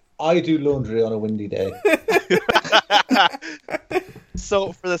Hey! I do laundry on a windy day.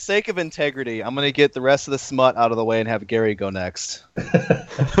 So for the sake of integrity, I'm gonna get the rest of the smut out of the way and have Gary go next.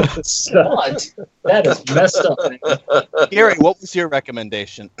 What? That is messed up. Gary, what was your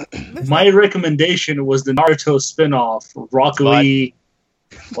recommendation? My recommendation was the Naruto spinoff, Rock Lee.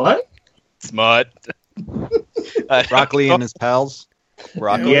 What? Smut. Rock Lee and his pals.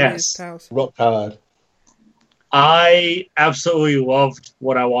 Rock Yeah, Lee. Yes. pals. Rock hard. I absolutely loved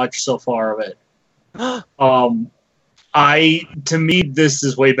what I watched so far of it. To me, this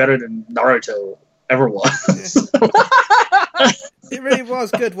is way better than Naruto ever was. It really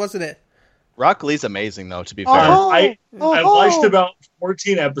was good, wasn't it? Rock Lee's amazing, though. To be fair, I watched about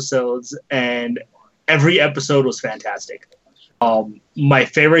 14 episodes, and every episode was fantastic. My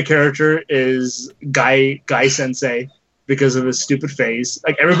favorite character is Guy Sensei because of his stupid face.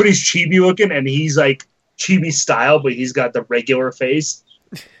 Like everybody's chibi looking, and he's like chibi style, but he's got the regular face.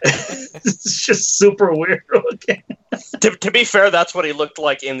 It's just super weird looking. To be fair, that's what he looked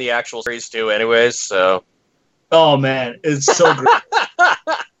like in the actual series too. Anyways, so Oh man, it's so great.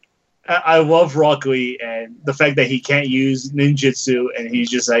 I love Rock Lee and the fact that he can't use ninjutsu, and he's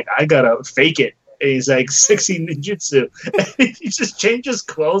just like, I gotta fake it. And he's like, sexy ninjutsu. And he just changes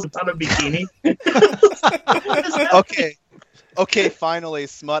clothes, on a bikini. Okay, finally,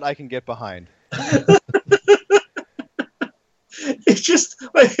 smut I can get behind. It's just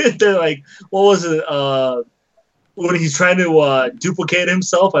like they're like, what was it? When he's trying to duplicate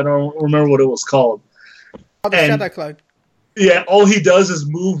himself, I don't remember what it was called. Oh, the And- Shadow Clone. Yeah, all he does is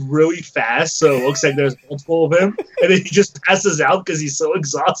move really fast, so it looks like there's multiple of him, and then he just passes out because he's so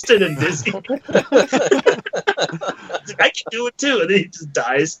exhausted and dizzy. He's like, I can do it too, and then he just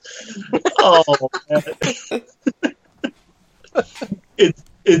dies. Oh, man.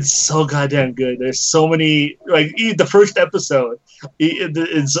 It's so goddamn good. There's so many, like the first episode,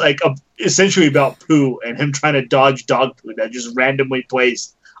 it's like essentially about poo and him trying to dodge dog poo that just randomly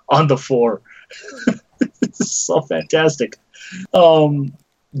placed on the floor. It's so fantastic.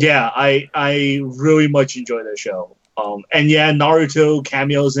 Yeah, I really much enjoy the show. And yeah, Naruto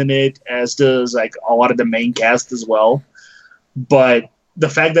cameos in it, as does like a lot of the main cast as well. But the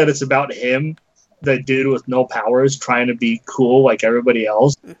fact that it's about him, the dude with no powers, trying to be cool like everybody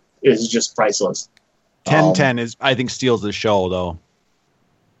else, is just priceless. 1010 is, I think, steals the show though.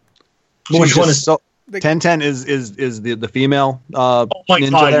 Which one is? so? 1010 is the female. Oh my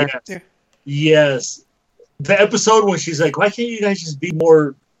ninja god! there. Yes. Yes, the episode when she's like, "Why can't you guys just be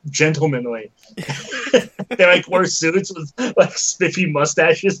more gentlemanly?" They like wear suits with like spiffy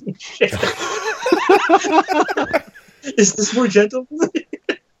mustaches and shit. Is this more gentlemanly?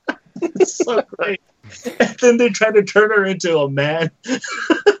 It's so great. And then they try to turn her into a man.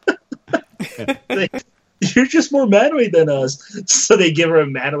 You're just more manly than us. So they give her a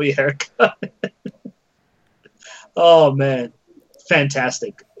manly haircut. Oh man,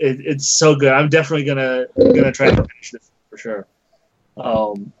 fantastic! It's so good. I'm definitely gonna try to finish this for sure.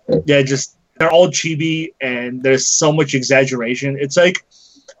 Yeah, just they're all chibi, and there's so much exaggeration. It's like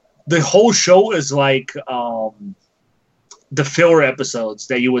the whole show is like the filler episodes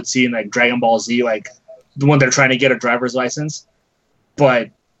that you would see in like Dragon Ball Z, like the one they're trying to get a driver's license, but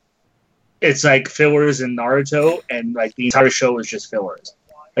it's like fillers in Naruto, and like the entire show is just fillers.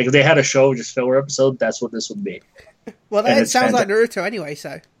 Like if they had a show just filler episode, that's what this would be. Well, that sounds like Naruto anyway.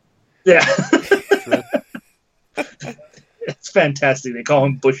 So yeah, it's fantastic. They call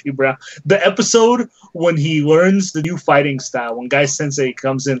him Bushy Brown. The episode when he learns the new fighting style, when Guy Sensei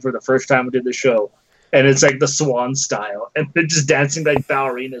comes in for the first time and did the show, and it's like the Swan style, and they're just dancing like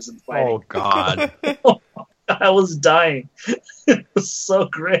ballerinas and fighting. Oh God! I was dying. It was so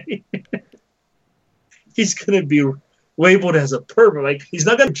great. He's gonna be labeled as a pervert. Like he's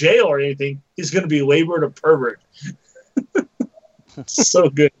not gonna jail or anything. He's gonna be labeled a pervert. So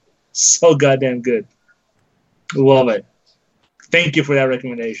good, so goddamn good. Love it. Thank you for that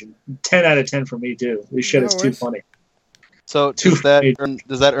recommendation. 10 out of 10 for me too. This shit is too funny. So does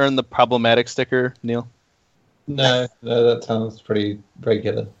that earn the problematic sticker, Neil? No, that sounds pretty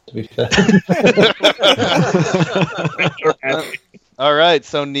regular, to be fair. All right,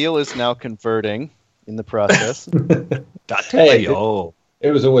 so Neil is now converting in the process. Hey,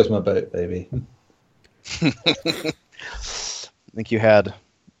 it was always my boat, baby. I think you had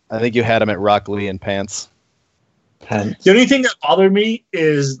him at Rock Lee in pants. The only thing that bothered me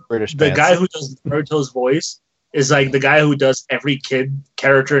is British the pants. guy who does Naruto's voice is like the guy who does every kid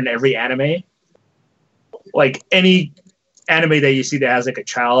character in every anime. Like any anime that you see that has like a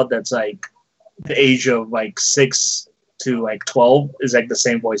child that's like the age of like 6 to like 12 is like the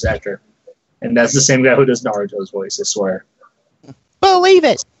same voice actor. And that's the same guy who does Naruto's voice, I swear. Believe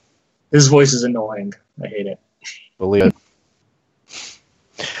it. His voice is annoying. I hate it. Believe it.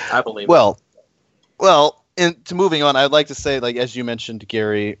 I believe it. Well, to moving on, I'd like to say, like as you mentioned,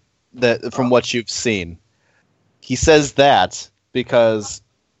 Gary, that from what you've seen, he says that because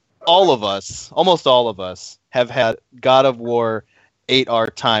almost all of us, have had God of War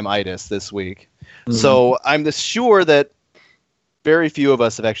 8R time-itis this week. Mm-hmm. So I'm sure that very few of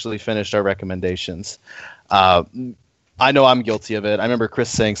us have actually finished our recommendations. I know I'm guilty of it. I remember Chris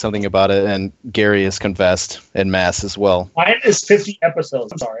saying something about it, and Gary has confessed en masse as well. Mine is 50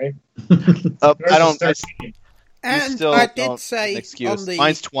 episodes. I'm sorry. I don't. And I did say excuse.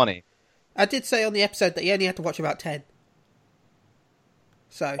 Mine's 20. I did say on the episode that you only had to watch about 10.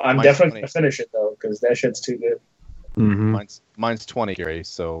 So I'm definitely going to finish it, though, because that shit's too good. Mm-hmm. Mine's 20, Gary,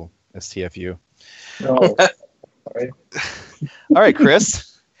 so STFU. No. Sorry. All right,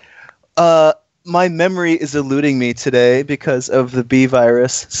 Chris. My memory is eluding me today because of the B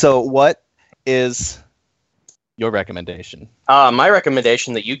virus. So what is your recommendation? My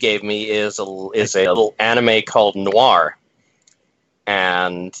recommendation that you gave me is a little anime called Noir.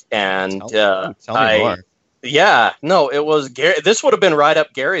 And tell me more. Yeah, no, it was Gary. This would have been right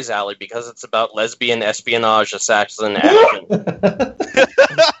up Gary's alley because it's about lesbian espionage assassin action.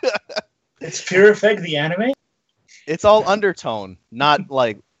 It's Pure Effect, the anime? It's all undertone, not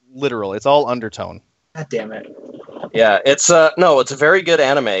like literal. It's all undertone. God damn it. Yeah, it's a very good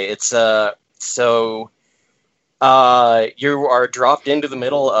anime. It's you are dropped into the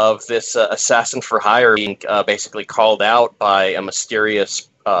middle of this assassin for hire being basically called out by a mysterious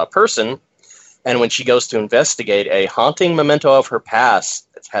person. And when she goes to investigate, a haunting memento of her past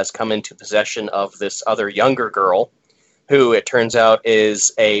has come into possession of this other younger girl, who it turns out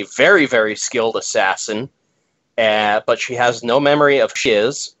is a very, very skilled assassin, but she has no memory of who she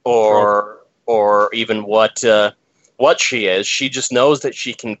is or even what she is. She just knows that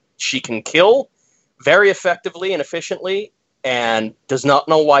she can kill very effectively and efficiently, and does not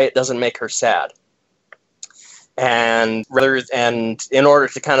know why it doesn't make her sad. And in order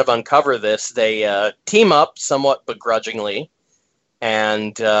to kind of uncover this, they team up somewhat begrudgingly,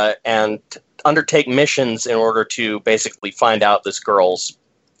 and undertake missions in order to basically find out this girl's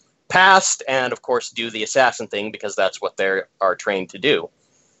past, and of course do the assassin thing because that's what they are trained to do.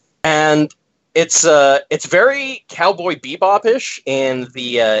 And it's very Cowboy Bebop-ish in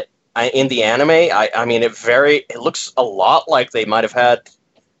the anime. I mean, it looks a lot like they might have had.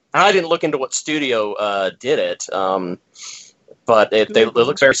 I didn't look into what studio did it, but it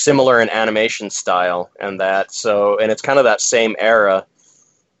looks very similar in animation style and that. So, and it's kind of that same era.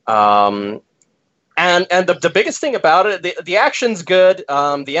 And the biggest thing about it, the action's good.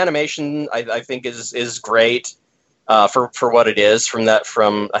 The animation I think is great for what it is from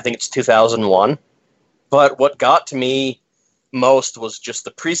I think it's 2001. But what got to me most was just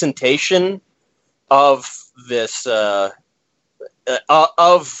the presentation of this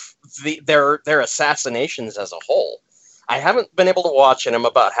of their assassinations as a whole. I haven't been able to watch it. I'm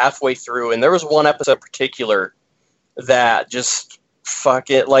about halfway through, and there was one episode in particular that just like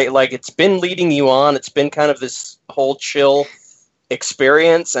it's been leading you on. It's been kind of this whole chill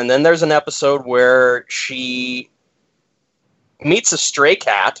experience, and then there's an episode where she meets a stray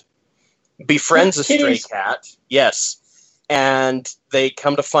cat, befriends a stray cat. Yes. And they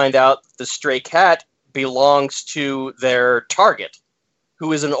come to find out the stray cat belongs to their target,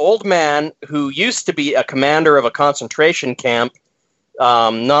 who is an old man who used to be a commander of a concentration camp,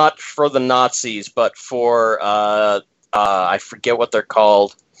 not for the Nazis, but for, I forget what they're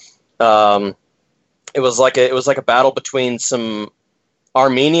called. It was like a battle between some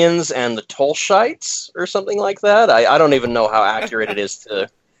Armenians and the Tolshites or something like that. I don't even know how accurate it is to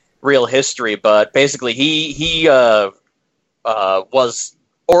real history, but basically he was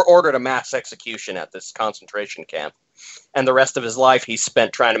ordered a mass execution at this concentration camp, and the rest of his life he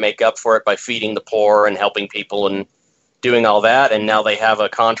spent trying to make up for it by feeding the poor and helping people and doing all that, and now they have a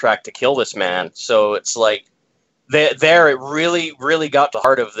contract to kill this man. So it's like it really, really got to the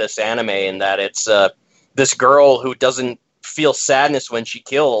heart of this anime, in that it's this girl who doesn't feel sadness when she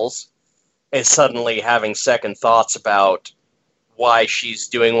kills is suddenly having second thoughts about why she's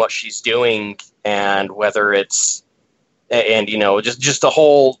doing what she's doing, and whether it's, and just the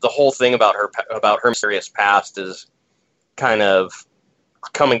whole thing about her mysterious past is kind of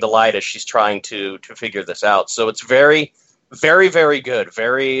coming to light as she's trying to figure this out. So it's very, very, very good,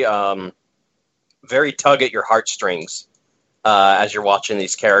 very very tug at your heartstrings as you're watching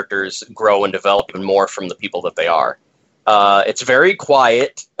these characters grow and develop even more from the people that they are. It's very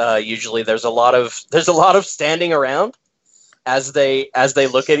quiet. Usually there's a lot of standing around as they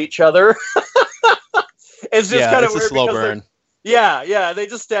look at each other. It's just kind of weird. It's a slow burn. Yeah, they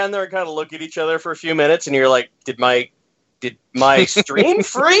just stand there and kind of look at each other for a few minutes, and you're like, did my stream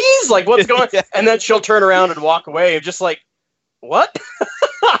freeze? Like, what's going on? Yeah. And then she'll turn around and walk away, and just like, what?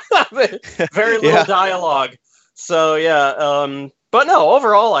 Very little dialogue. So yeah, but no,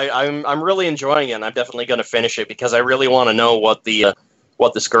 overall, I'm really enjoying it, and I'm definitely going to finish it because I really want to know what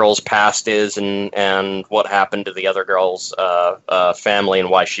this girl's past is, and what happened to the other girl's family, and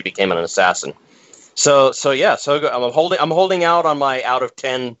why she became an assassin. So I'm holding out on my out of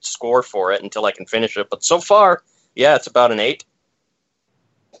 10 score for it until I can finish it. But so far, yeah, it's about an 8.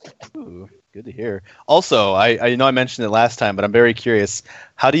 Ooh, good to hear. Also, I know I mentioned it last time, but I'm very curious.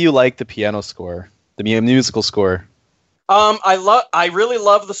 How do you like the piano score, the musical score? I really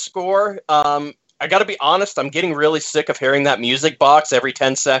love the score. I got to be honest, I'm getting really sick of hearing that music box every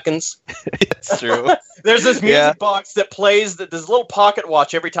 10 seconds. It's true. There's this music box that plays, this little pocket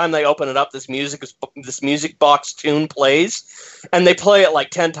watch every time they open it up. This music box tune plays, and they play it like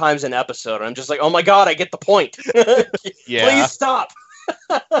 10 times an episode. And I'm just like, oh my god, I get the point. Please stop.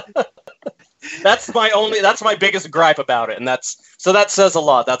 That's my biggest gripe about it, and that says a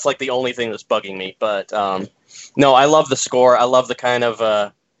lot. That's like the only thing that's bugging me. But no, I love the score. I love the kind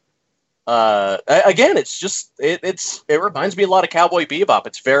of again, it's just it reminds me a lot of Cowboy Bebop.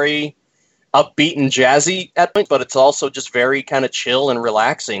 It's very upbeat and jazzy at points, but it's also just very kind of chill and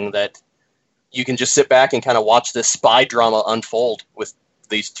relaxing, that you can just sit back and kind of watch this spy drama unfold with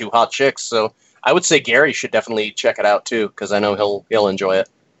these two hot chicks. So I would say Gary should definitely check it out too, because I know he'll enjoy it.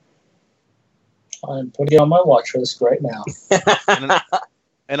 I'm putting it on my watch list right now.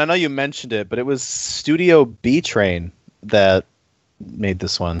 And I know you mentioned it, but it was Studio B Train that made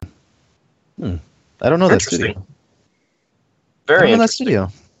this one. I don't know that studio. Very interesting. That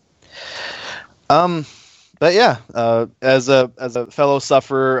studio. But yeah, as a fellow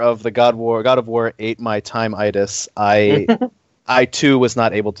sufferer of the God of War ate my time-itis, I too was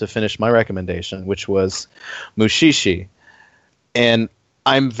not able to finish my recommendation, which was Mushishi, and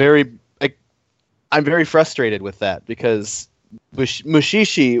I'm very frustrated with that, because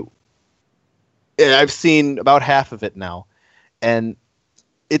Mushishi, I've seen about half of it now, and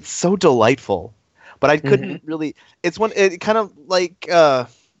it's so delightful, but I couldn't really. It's it kind of like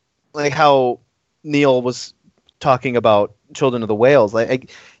how Neil was talking about Children of the Whales.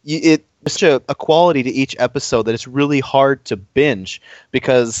 It's such a quality to each episode that it's really hard to binge,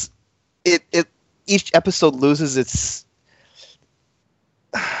 because each episode loses its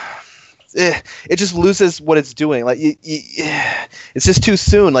it just loses what it's doing. Like it's just too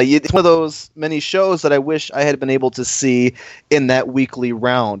soon. Like it's one of those many shows that I wish I had been able to see in that weekly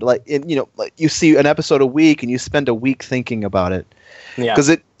round. Like like you see an episode a week and you spend a week thinking about it. Yeah, because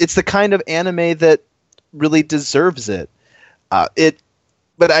it's the kind of anime that really deserves it.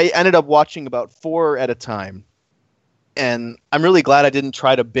 But I ended up watching about 4 at a time. And I'm really glad I didn't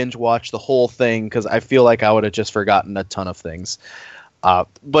try to binge watch the whole thing because I feel like I would have just forgotten a ton of things.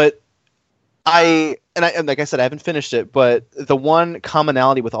 But like I said, I haven't finished it, but the one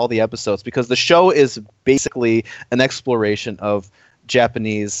commonality with all the episodes, because the show is basically an exploration of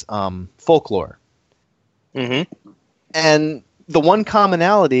Japanese folklore. Mm-hmm. And the one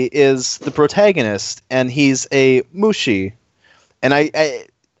commonality is the protagonist, and he's a mushi. And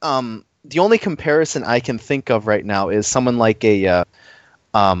the only comparison I can think of right now is someone like I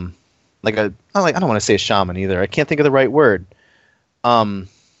don't want to say a shaman either. I can't think of the right word.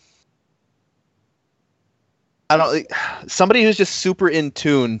 Somebody who's just super in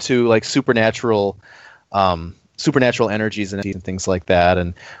tune to like supernatural energies and things like that,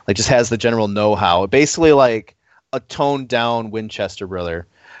 and like just has the general know-how. Basically, like a toned down Winchester brother.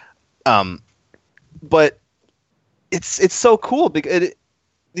 But it's so cool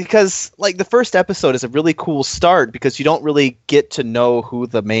because like the first episode is a really cool start because you don't really get to know who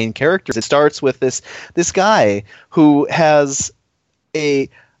the main character is. It starts with this guy who has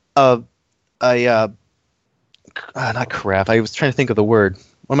not crap. I was trying to think of the word.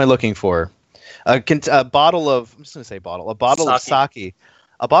 What am I looking for? A bottle of sake.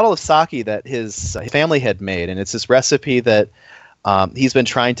 A bottle of sake that his family had made, and it's this recipe that he's been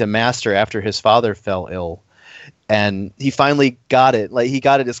trying to master after his father fell ill. And he finally got it. Like he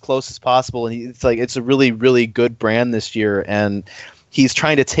got it as close as possible, and it's a really, really good brand this year. And he's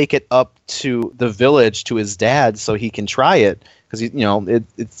trying to take it up to the village to his dad so he can try it because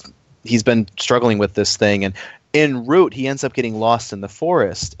he's been struggling with this thing. And en route, he ends up getting lost in the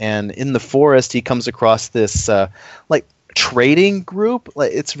forest. And in the forest, he comes across this trading group.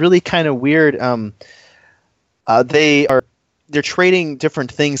 Like it's really kind of weird. They're trading different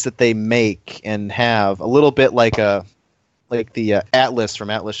things that they make and have, a little bit like the Atlas from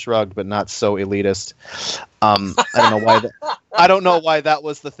Atlas Shrugged, but not so elitist. I don't know why that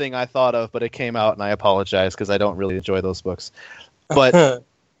was the thing I thought of, but it came out, and I apologize because I don't really enjoy those books. But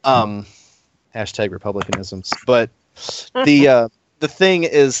hashtag Republicanisms. But the thing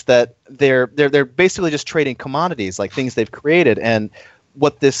is that they're basically just trading commodities, like things they've created, and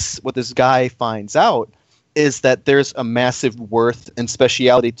what this guy finds out is that there's a massive worth and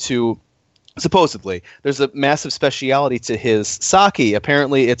speciality to, supposedly, there's a massive speciality to his sake.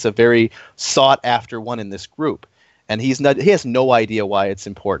 Apparently, it's a very sought after one in this group, and he has no idea why it's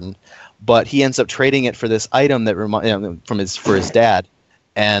important, but he ends up trading it for this item that for his dad,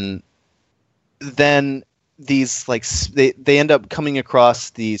 and then these they end up coming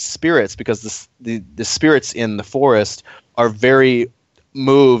across these spirits because the spirits in the forest are very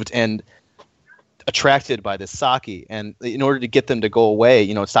moved and attracted by this sake, and in order to get them to go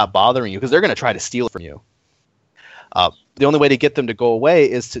away, stop bothering you, because they're going to try to steal it from you. The only way to get them to go away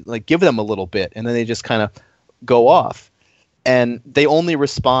is to give them a little bit, and then they just kind of go off, and they only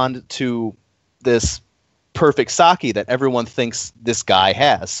respond to this perfect sake that everyone thinks this guy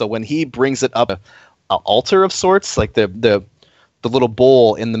has. So when he brings it up an altar of sorts, like the little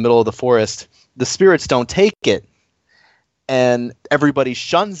bowl in the middle of the forest, the spirits don't take it. And everybody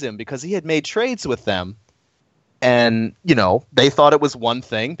shuns him because he had made trades with them. And, they thought it was one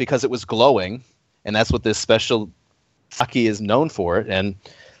thing because it was glowing. And that's what this special sake is known for. And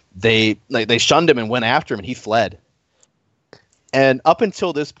they shunned him and went after him, and he fled. And up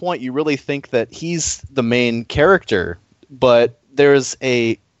until this point, you really think that he's the main character. But there's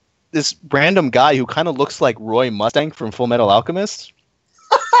this random guy who kind of looks like Roy Mustang from Full Metal Alchemist.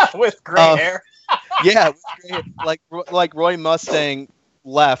 With gray hair. Yeah, like Roy Mustang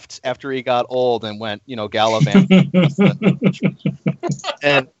left after he got old and went, gallivanting.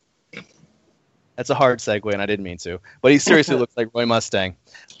 And that's a hard segue, and I didn't mean to. But he seriously looks like Roy Mustang.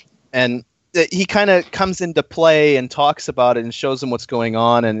 And he kind of comes into play and talks about it and shows him what's going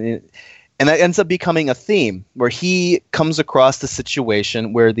on, and that ends up becoming a theme where he comes across the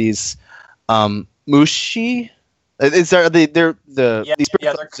situation where these mushi. They're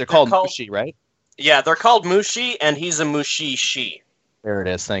called mushi, right? Yeah, they're called mushi, and he's a mushi-shi. There it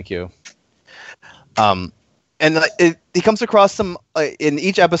is. Thank you. And he comes across them in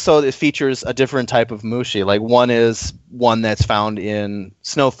each episode. It features a different type of mushi. Like one is one that's found in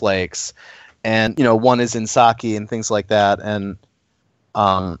snowflakes, and one is in sake and things like that. And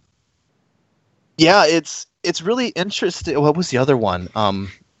it's really interesting. What was the other one?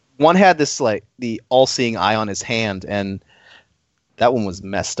 one had this like the all-seeing eye on his hand, and that one was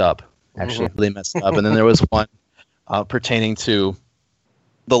messed up. Actually, really messed up. And then there was one pertaining to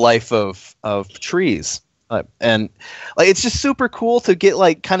the life of trees. And like it's just super cool to get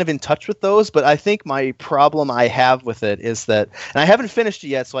like kind of in touch with those, but I think my problem I have with it is that, and I haven't finished it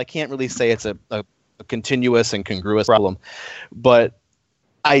yet, so I can't really say it's a continuous and congruous problem, but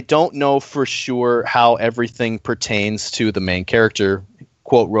I don't know for sure how everything pertains to the main character,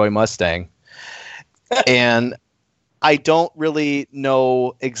 quote Roy Mustang, and I don't really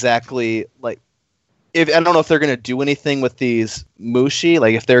know exactly like. I don't know if they're going to do anything with these Mushi,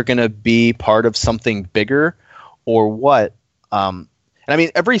 like if they're going to be part of something bigger or what. And I mean,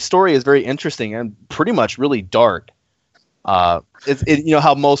 every story is very interesting and pretty much really dark. You know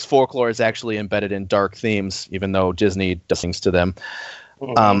how most folklore is actually embedded in dark themes, even though Disney does things to them.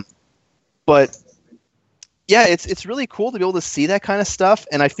 But yeah, it's really cool to be able to see that kind of stuff.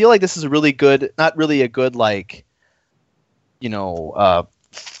 And I feel like this is a really good, not really a good like,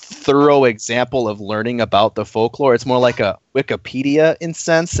 thorough example of learning about the folklore. It's more like a Wikipedia in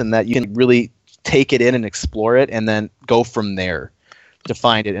sense, and that you can really take it in and explore it and then go from there to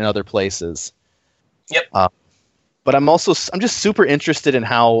find it in other places. Yep. But I'm just super interested in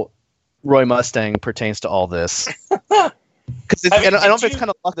how Roy Mustang pertains to all this. Because I don't know if it's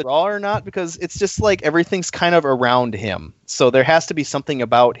kind of luck raw or not, because it's just like everything's kind of around him. So there has to be something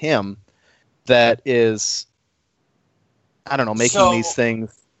about him that is, I don't know, making these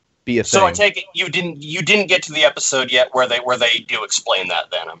things be a thing. So I take it you didn't get to the episode yet where they do explain that.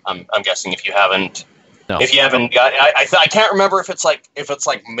 Then I'm guessing if you haven't got, I can't remember if it's like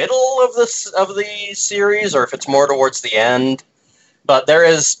middle of the series or if it's more towards the end. But there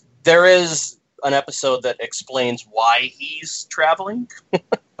is an episode that explains why he's traveling.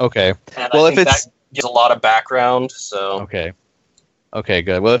 Okay. And well, if that gives a lot of background. So okay,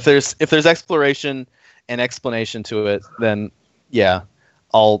 good. Well, if there's exploration and explanation to it, then yeah.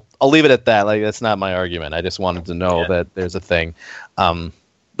 I'll leave it at that. Like that's not my argument. I just wanted to know that there's a thing. But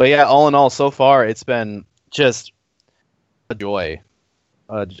yeah, all in all, so far it's been just a joy,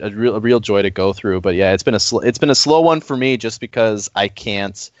 a real joy to go through. But yeah, it's been a slow one for me just because I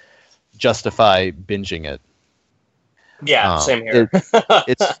can't justify binging it. Yeah, same here.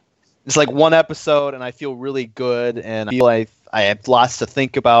 It's like one episode, and I feel really good, and I feel like I have lots to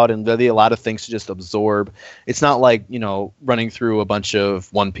think about and really a lot of things to just absorb. It's not like, running through a bunch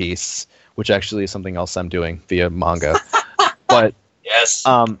of One Piece, which actually is something else I'm doing via manga. But yes,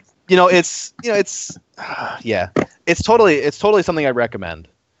 it's totally something I recommend.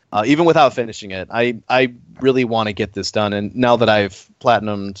 Even without finishing it, I really want to get this done, and now that I've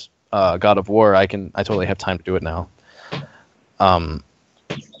platinumed God of War, I totally have time to do it now.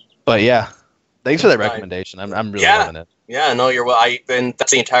 But yeah, thanks for that recommendation. I'm really loving it. Yeah, no, you're well. And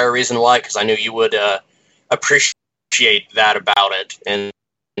that's the entire reason why, because I knew you would appreciate that about it, and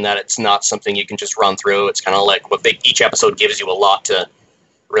that it's not something you can just run through. It's kind of like each episode gives you a lot to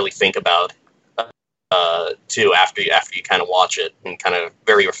really think about, too. After you kind of watch it, and kind of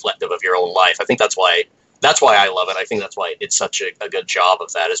very reflective of your own life. I think that's why I love it. I think that's why it did such a good job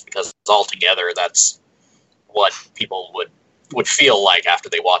of that. Is because altogether that's what people would feel like after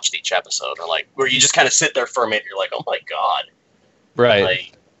they watched each episode, or like where you just kind of sit there for a minute, you're like, oh my god, right?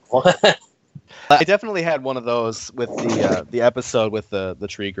 Like, what? I definitely had one of those with the episode with the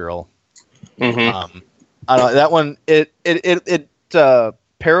tree girl. Mm-hmm. I don't know, that one. It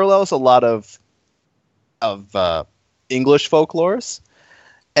parallels a lot of English folklores,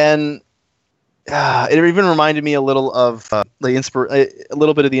 and it even reminded me a little of a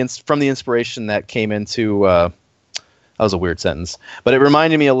little bit of from the inspiration that came into. That was a weird sentence, but it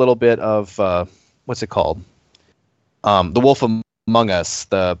reminded me a little bit of what's it called? The Wolf Among Us,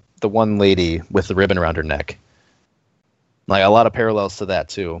 the one lady with the ribbon around her neck. Like a lot of parallels to that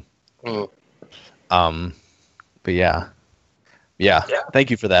too. Mm. But yeah. Thank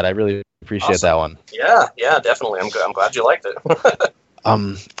you for that. I really appreciate that one. Yeah, definitely. I'm glad you liked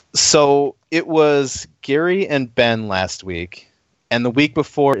it. So it was Gary and Ben last week, and the week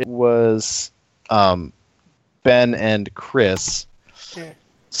before it was Ben and Chris. Yeah.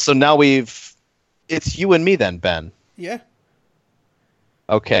 So now it's you and me then, Ben. Yeah.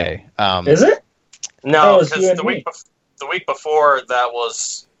 Okay. Is it? No, because the week before that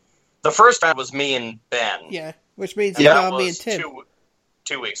was the first time was me and Ben. Yeah, which means me and Tim.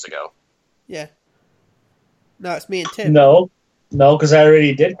 2 weeks ago. Yeah. No, it's me and Tim. No, because I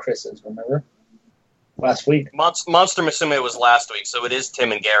already did Chris's. Remember? Last week. Monster Musume was last week, so it is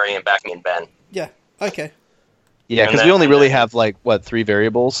Tim and Gary and back me and Ben. Yeah. Okay. Yeah, because we only really have 3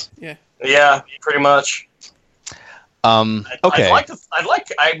 variables. Yeah. Yeah, pretty much. Okay.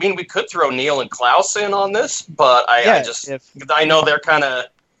 I mean, we could throw Neil and Klaus in on this, but I know they're kind of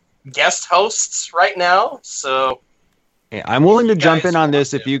guest hosts right now, so. Yeah, I'm willing to jump in on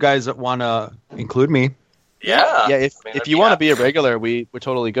this if you guys want to include me. Yeah. Yeah. If you want to be a regular, we're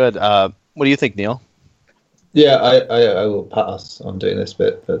totally good. What do you think, Neil? Yeah, I will pass on doing this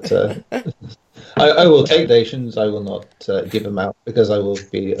bit, but I will take nations. I will not give them out because I will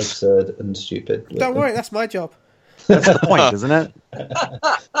be absurd and stupid. Don't worry, that's my job. That's the point, isn't it?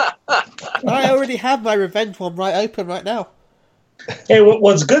 I already have my revenge one open right now. Hey,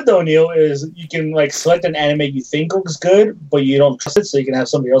 what's good though, Neil, is you can like select an anime you think looks good, but you don't trust it, so you can have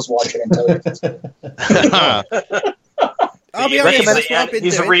somebody else watch it and tell you if it's good. I'll be honest, that's what I've been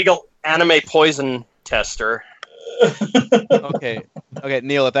He's doing. a regal anime poison tester. Okay,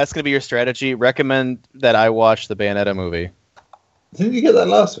 Neil, if that's going to be your strategy, recommend that I watch the Bayonetta movie. Didn't you get that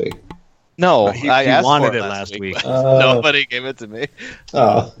last week? No, He I asked wanted for it last week. but nobody gave it to me.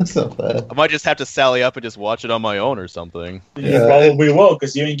 Oh, that's not fair. I might just have to sally up and just watch it on my own or something. You probably will,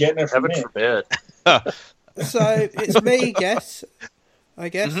 because you ain't getting it from Heaven me. forbid. So it's me, I guess.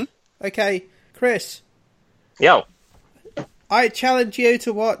 Mhm. Okay, Chris, Yo. I challenge you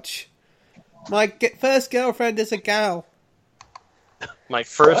to watch My First Girlfriend is a Gal. My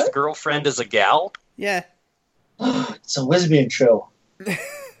first What? girlfriend is a gal? Yeah. It's a lesbian show.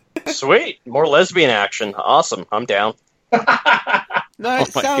 Sweet. More lesbian action. Awesome. I'm down. No, it my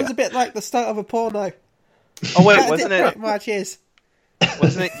sounds God. a bit like the start of a porno. Oh wait, That wasn't pretty it? much is.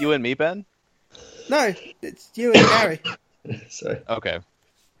 Wasn't it you and me, Ben? No, it's you and Gary. Sorry. Okay.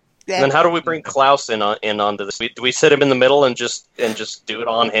 Yeah. And then how do we bring Klaus in onto this? Do we sit him in the middle and just do it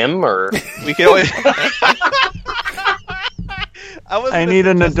on him, or We can always. I need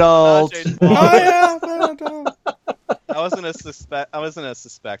an adult. Oh, yeah, no. I was gonna suspect. I was gonna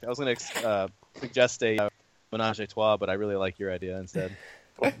suggest a menage a trois, but I really like your idea instead.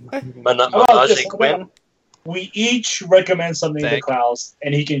 about this? Menage Quinn? We each recommend something to Thank- Klaus,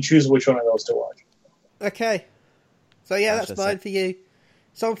 and he can choose which one of those to watch. Okay. So yeah, Gosh, that's that's mine for you.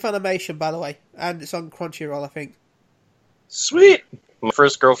 It's on Funimation, by the way, and it's on Crunchyroll, I think. Sweet. My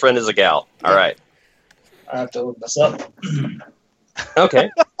first girlfriend is a gal. All right. I have to look this up. Okay.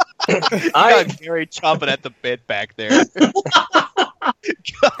 I got Gary chomping at the bit back there.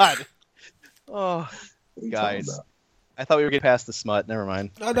 God. Oh, guys. I thought we were getting past the smut. Never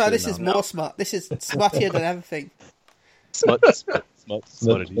mind. Oh no, this is more smart. This is smuttier than everything. Smut.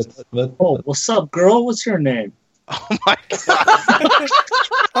 Oh, what's up, girl? What's your name? Oh my God.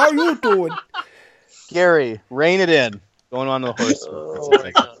 How you doing? Gary, rein it in. Going on the horse.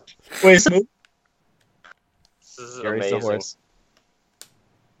 Wait, so This is Gary's the amazing. horse.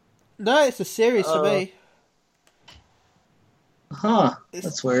 No, it's a series for me. huh?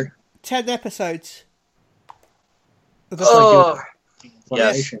 That's weird. 10 episodes. Oh,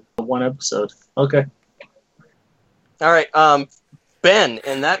 Funimation. One episode. Okay. all right. Ben,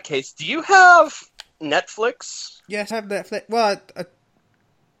 in that case, do you have Netflix? Yes, I have Netflix. Well, I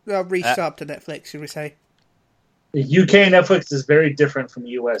resubbed to Netflix, should we say? The UK Netflix is very different from the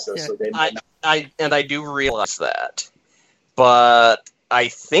US, though, Yeah. so they might not. I do realize that, but I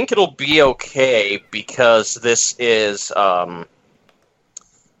think it'll be okay because this is well,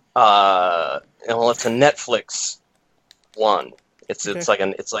 it's a Netflix one.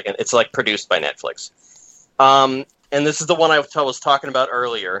 It's like produced by Netflix. And this is the one I was talking about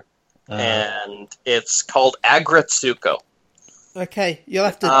earlier, and it's called Agretsuko. Okay, you'll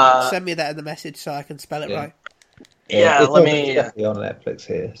have to send me that in the message so I can spell it Yeah. right. Yeah, it's let on- me. it's definitely on Netflix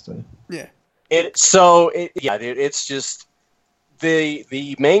here. So. Yeah. Dude, it's just the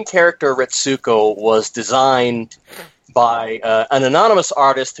main character Retsuko was designed by an anonymous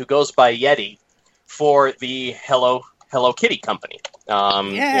artist who goes by Yeti for the Hello Kitty company.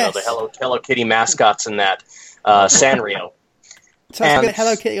 Yes. The Hello Kitty mascots in that Sanrio. So And- it's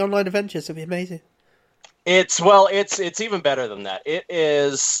Hello Kitty Online Adventures. It'll be amazing. It's even better than that. It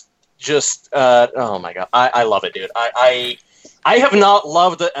is just oh my god, I love it, dude. I have not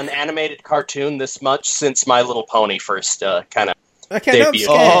loved an animated cartoon this much since My Little Pony first kind of Okay, no, I'm debuted.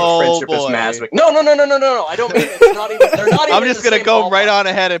 scared. Oh, Friendship boy. is Maswick. No. I don't mean it's not even. They're not even. I'm just in the gonna same go right ballpark. on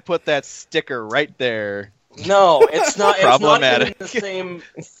ahead and put that sticker right there. No, it's not. It's not even in Problematic. the same.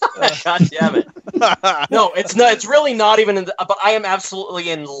 God damn it! No, it's not. It's really not even in. But I am absolutely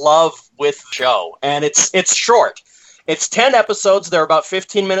in love with the show, and it's short. It's 10 episodes. They're about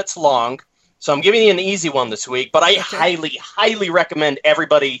 15 minutes long. So I'm giving you an easy one this week. But I highly recommend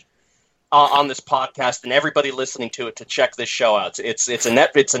everybody on this podcast and everybody listening to it to check this show out. It's a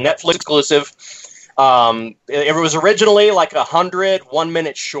Netflix exclusive. It was originally like 100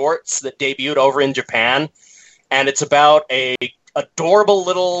 1-minute shorts that debuted over in Japan, and it's about a adorable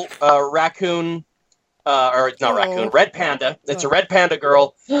little raccoon, or not raccoon, red panda. It's a red panda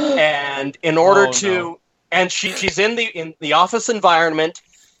girl, and in order and she's in the office environment,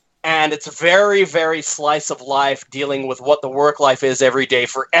 and it's very, very slice of life, dealing with what the work life is every day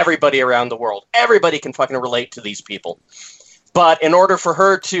for everybody around the world. Everybody can fucking relate to these people. But in order for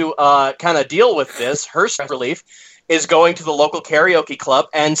her to kind of deal with this, her stress relief is going to the local karaoke club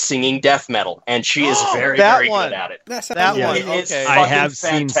and singing death metal, and she is very, very good at it. That one. Okay. I have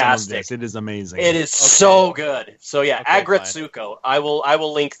seen some of this. It is amazing. It is so good. So yeah, Agretsuko. I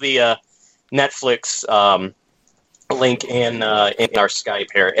will link the Netflix link in our Skype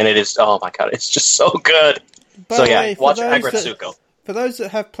here, and it is, oh my god, it's just so good. So yeah, watch Agretsuko. For those that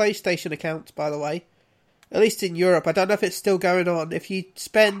have PlayStation accounts, by the way, at least in Europe, I don't know if it's still going on. If you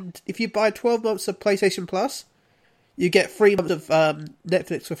buy 12 months of PlayStation Plus, you get 3 months of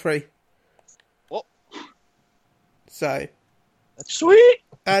Netflix for free. What? So that's sweet.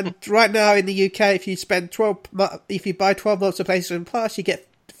 And right now in the UK, if you buy 12 months of PlayStation Plus, you get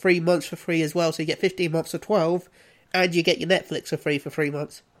 3 months for free as well. So you get 15 months of 12, and you get your Netflix for free for 3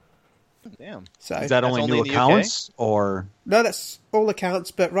 months. Damn. So is that only new accounts or no? That's all accounts.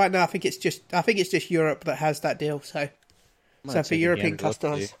 But right now, I think it's just Europe that has that deal. So for European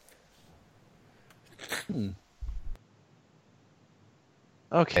customers.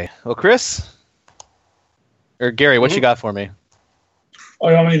 Okay. Well, Chris or Gary, what you got for me? Oh,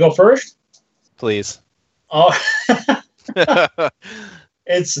 you want me to go first? Please. Oh,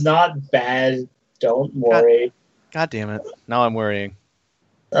 it's not bad. Don't worry. God damn it! Now I'm worrying.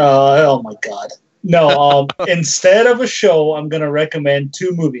 Oh my god. No, instead of a show, I'm going to recommend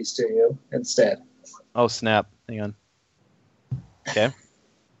 2 movies to you instead. Oh, snap. Hang on. Okay.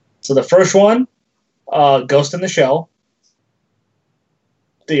 So the first one, Ghost in the Shell.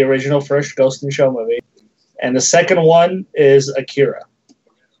 The original first Ghost in the Shell movie. And the second one is Akira.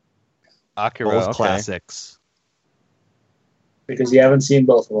 Both classics. Because you haven't seen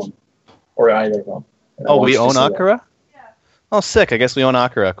both of them. Or either of them. Oh, we own Akira? Oh, sick. I guess we own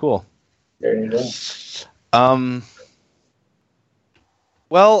Akira. Cool. There you go.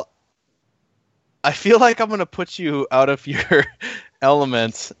 Well, I feel like I'm going to put you out of your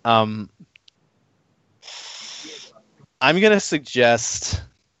element. I'm going to suggest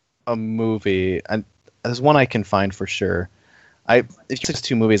a movie. And there's one I can find for sure. If it's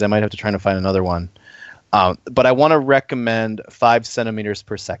 2 movies, I might have to try to find another one. But I want to recommend 5 centimeters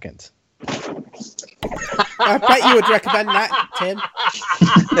per second. I bet you would recommend that, Tim.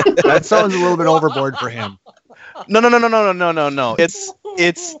 That sounds a little bit overboard for him. No.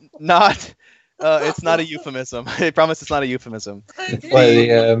 It's not. It's not a euphemism. I promise it's not a euphemism. It's by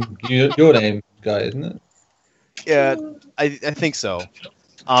your name guy, isn't it? Yeah, I think so.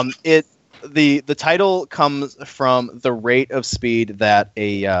 The title comes from the rate of speed that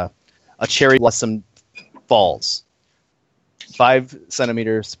a cherry blossom falls. 5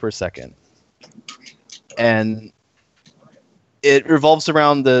 centimeters per second. And it revolves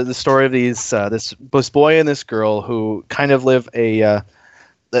around the story of this boy and this girl who kind of live they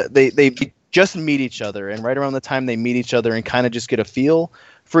just meet each other, and right around the time they meet each other and kind of just get a feel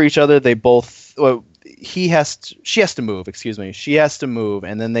for each other, she has to move,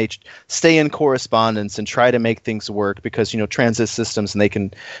 and then they stay in correspondence and try to make things work because transit systems, and they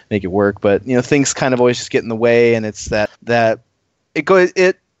can make it work, but things kind of always just get in the way, and it's that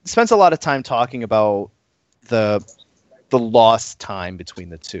it spends a lot of time talking about the lost time between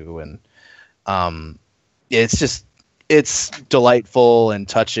the two, and it's delightful and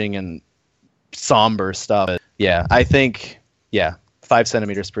touching and somber stuff. But yeah, I think 5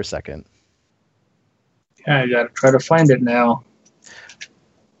 centimeters per second. Yeah, I gotta try to find it now.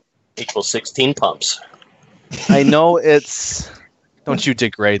 Equals 16 pumps. I know it's. Don't you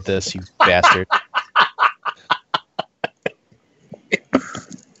degrade this, you bastard.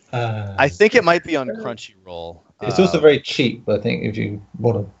 I think it might be on Crunchyroll. It's also very cheap, I think, if you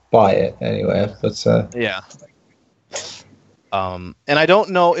want to buy it anyway. But yeah. And I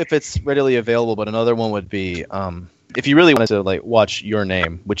don't know if it's readily available, but another one would be if you really wanted to watch Your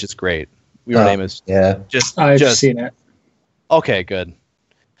Name, which is great. Your Name is I've seen it. Okay, good.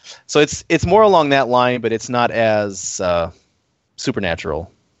 So it's more along that line, but it's not as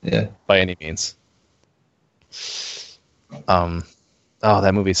supernatural. Yeah. By any means. Oh,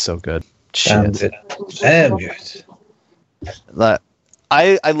 that movie's so good. Shit. Damn good.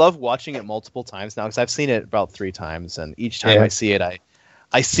 I love watching it multiple times now because I've seen it about 3 times, and each time I see it,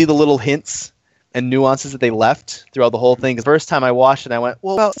 I see the little hints and nuances that they left throughout the whole thing. The first time I watched it, I went,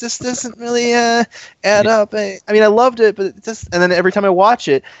 well, this doesn't really add up. I mean, I loved it, but it just... And then every time I watch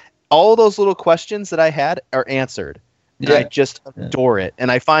it, all those little questions that I had are answered. And Yeah. I just adore it.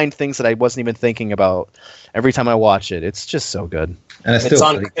 And I find things that I wasn't even thinking about every time I watch it. It's just so good. And I It's still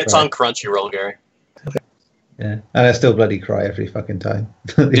on bloody it's cry. on Crunchyroll, Gary. Yeah, and I still bloody cry every fucking time.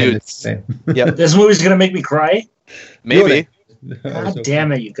 Dude. Yep. This movie's gonna make me cry. Maybe. God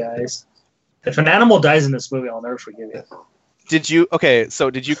damn it, you guys! If an animal dies in this movie, I'll never forgive you. Did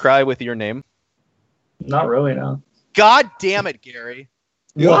you cry with Your Name? Not really, no. God damn it, Gary.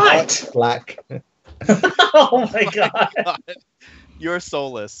 You're What? black. Oh my god! You're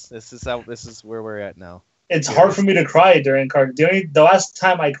soulless. This is where we're at now. It's hard for me to cry during cartoon. The last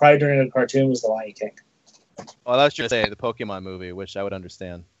time I cried during a cartoon was The Lion King. Oh, I was just gonna say the Pokemon movie, which I would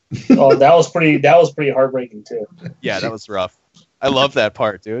understand. Oh, that was pretty heartbreaking too. Yeah, that was rough. I love that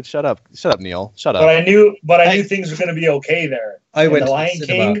part, dude. Shut up, Neil. Shut up. But I knew things were going to be okay there. I In went The to Lion the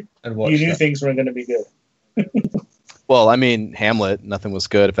cinema King, and You watched knew that. things weren't going to be good. Well, I mean, Hamlet. Nothing was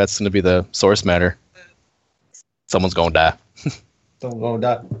good. If that's going to be the source matter, someone's going to die. Don't go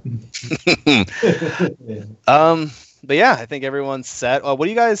that. Yeah. But yeah, I think everyone's set. What do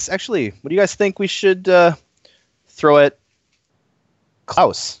you guys think we should throw at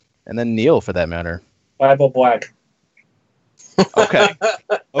Klaus and then Neil for that matter? Bible Black. Okay.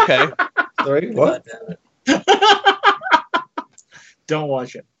 Okay. Sorry, what? Don't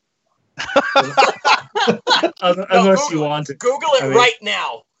watch it. Unless you want to. Google it right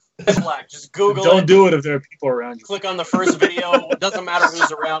now. Black. Just Google Don't it. do it if there are people around you. Click on the first video. It doesn't matter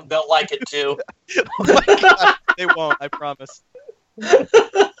who's around. They'll like it too. Oh my God. They won't. I promise.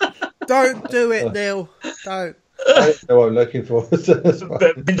 Don't do it, Neil. Don't. I don't know what I'm looking for.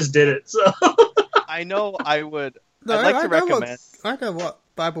 Ben just did it. So I know. I would. No, I'd like to know recommend. I know what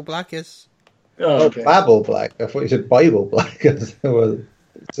Bible Black is. oh, okay. Babel Black. I thought you said Bible Black. Well,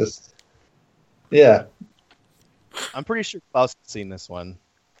 it's just, yeah. I'm pretty sure Klaus has seen this one,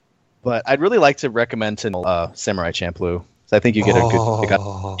 but I'd really like to recommend to Samurai Champloo. So I think you get a good kick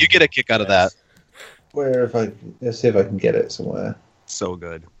out. You get a kick out of that. Let's see if I can get it somewhere. So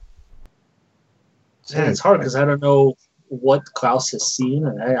good. Man, it's hard because I don't know what Klaus has seen.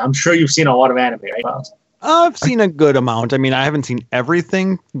 And I'm sure you've seen a lot of anime, right, Klaus? I've seen a good amount. I mean, I haven't seen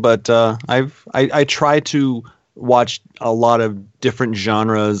everything, but I try to watch a lot of different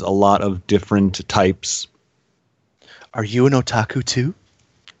genres, a lot of different types. Are you an otaku too?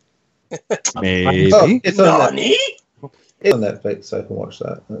 Maybe. Oh, it's on Nani? It's on Netflix, so I can watch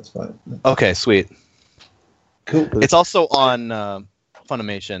that. That's fine. Okay, sweet. Cool. It's also on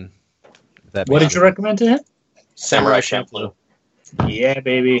Funimation. What did you recommend to him? Samurai Champloo. Yeah,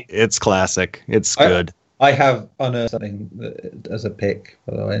 baby. It's classic. It's good. I have unearthed something as a pick,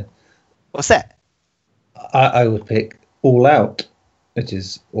 by the way. What's that? I would pick All Out, which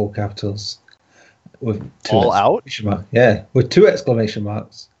is all capitals. With two All Out? exclamation marks. Yeah, with 2 exclamation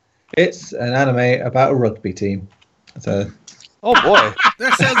marks. It's an anime about a rugby team. So Oh boy.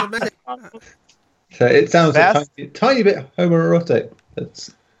 That sounds amazing. So it sounds Fast? a tiny bit homoerotic.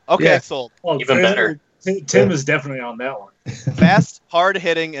 It's, Okay, Yeah. sold. Well, Even better. Tim is definitely on that one. Fast,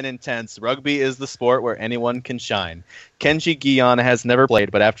 hard-hitting, and intense, rugby is the sport where anyone can shine. Kenji Gion has never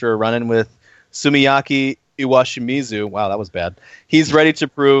played, but after a run-in with Sumiyaki Iwashimizu, wow, that was bad, he's ready to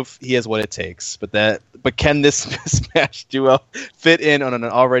prove he has what it takes. But can this mismatched duo fit in on an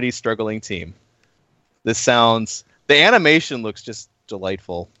already struggling team? The animation looks just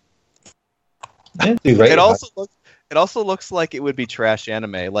delightful. yeah, do great. It also looks like it would be trash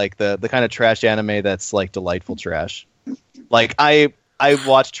anime, like the kind of trash anime that's like delightful trash. Like I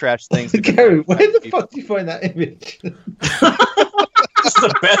watch trash things. Gary, where the fuck do you find that image? This is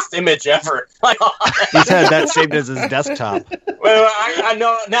the best image ever. He's had that saved as his desktop. Well, I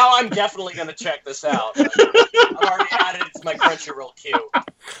know now. I'm definitely going to check this out. I've already added it to my Crunchyroll queue.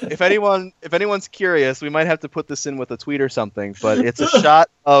 If anyone's curious, we might have to put this in with a tweet or something. But it's a shot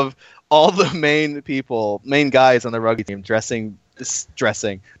of all the main guys on the rugby team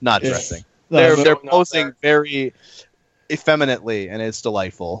not dressing. They're posing very effeminately, and it's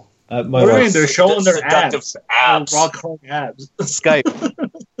delightful. My What do you mean? wife- They're showing their Seductive abs. abs. Rock hard abs. Skype.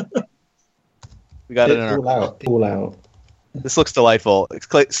 We got it in All our. Out. All Out. This looks delightful.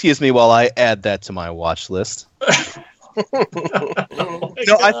 Excuse me while I add that to my watch list. No,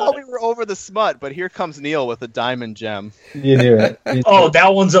 I thought we were over the smut, but here comes Neil with a diamond gem. You knew it. You knew Oh, it.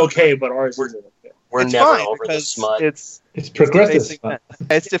 that one's okay, but ours isn't okay. We're It's never fine, over the because smut. It's It's progressive. defacing men.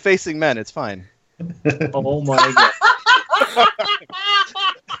 It's defacing men. It's fine. Oh my god.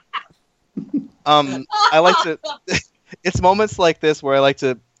 I like to. It's moments like this where I like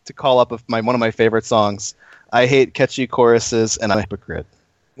to call up one of my favorite songs. I hate catchy choruses, and I'm a hypocrite.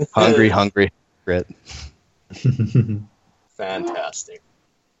 Hungry, hypocrite. Fantastic.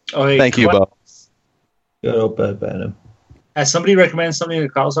 Oh, hey, Thank you, Bo. Good old Bo Burnham. Has somebody recommended something to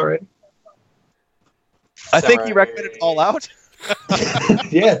Klaus already? I think you recommended All Out.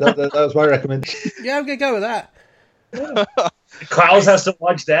 Yeah, that was my recommendation. Yeah, I'm gonna go with that. Klaus has to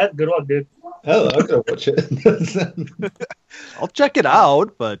watch that. Good one, dude. Oh, I'm gonna watch it. I'll check it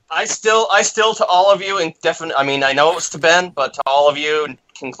out, but I still to all of you, and definitely, I mean, I know it was to Ben, but to all of you,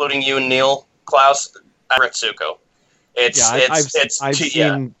 including you and Neil, Klaus, Agretsuko. I've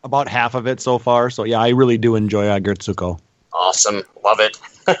seen about half of it so far, so yeah, I really do enjoy Agretsuko. Awesome, love it.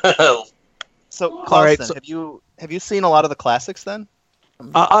 So, Klaus, have you seen a lot of the classics then?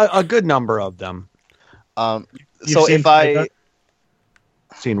 A good number of them. So if I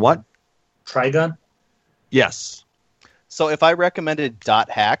seen what? Trigun? Yes. So if I recommended Dot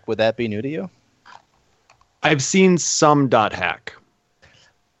Hack, would that be new to you? I've seen some Dot Hack.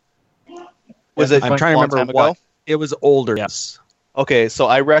 Was it? I'm trying to remember what. It was older. Yes. Okay, so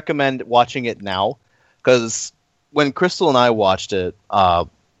I recommend watching it now because when Crystal and I watched it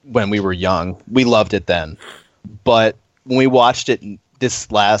when we were young, we loved it then. But when we watched it this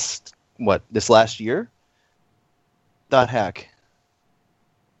last year, Dot Hack.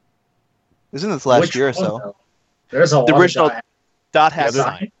 Isn't this last year or so? Though? There's a the original Dot Hack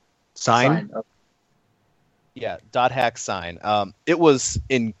sign. Yeah, Dot Hack sign. It was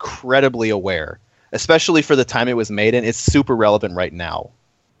incredibly aware, especially for the time it was made in. It's super relevant right now.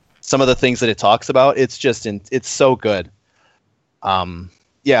 Some of the things that it talks about, it's so good.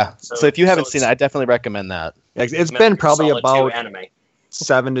 Yeah. So if you haven't seen it, I definitely recommend that. It's been probably about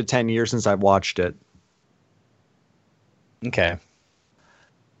 7 to 10 years since I've watched it. Okay.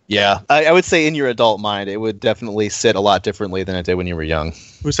 Yeah, I would say in your adult mind, it would definitely sit a lot differently than it did when you were young.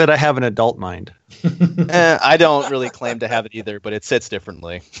 Who said I have an adult mind? I don't really claim to have it either, but it sits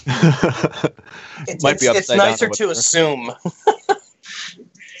differently. It's nicer to assume.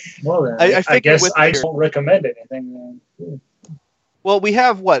 Well, then, I guess I don't recommend anything. Well, we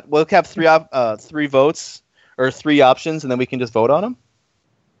have what? We'll have three votes or three options, and then we can just vote on them.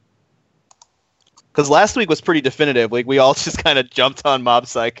 Because last week was pretty definitive. Like we all just kind of jumped on Mob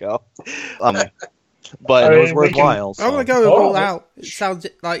Psycho, but it was worthwhile. I'm gonna go with All Out. It sounds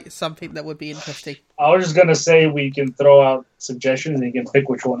like something that would be interesting. I was just gonna say we can throw out suggestions and you can pick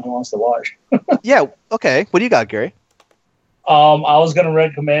which one he wants to watch. Yeah. Okay. What do you got, Gary? I was gonna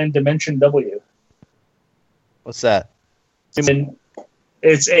recommend Dimension W. What's that?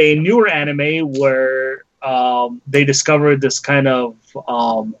 It's a newer anime where they discovered this kind of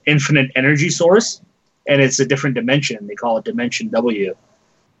infinite energy source, and it's a different dimension. They call it Dimension W.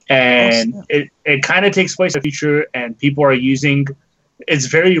 And it kind of takes place in the future, and people are using it's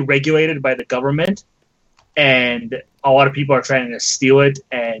very regulated by the government, and a lot of people are trying to steal it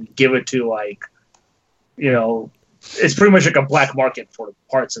and give it to, like, you know, it's pretty much like a black market for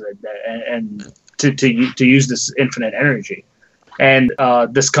parts of it, and to use this infinite energy. And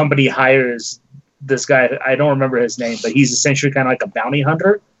this company hires this guy, I don't remember his name, but he's essentially kind of like a bounty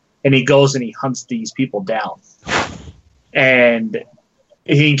hunter, and he goes and he hunts these people down. And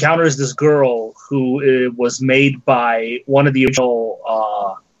he encounters this girl who was made by one of the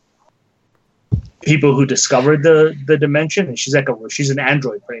original people who discovered the dimension, and she's an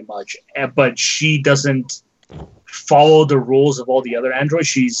android pretty much, but she doesn't follow the rules of all the other androids.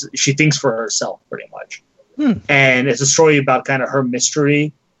 She thinks for herself pretty much. And it's a story about kind of her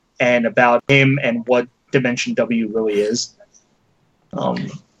mystery and about him and what Dimension W really is.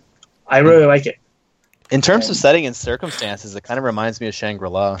 I really like it. In terms of setting and circumstances, it kind of reminds me of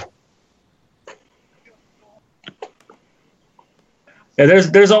Shangri-La. Yeah,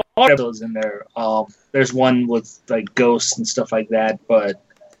 there's a lot of episodes in there. There's one with like ghosts and stuff like that, but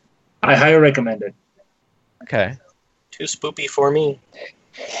I highly recommend it. Okay. Too spoopy for me.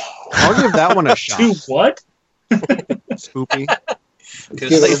 I'll give that one a shot. Too what? Spoopy.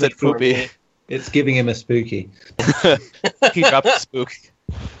 It's giving him a spooky. He dropped the spook.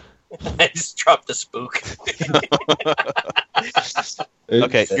 I just dropped the spook.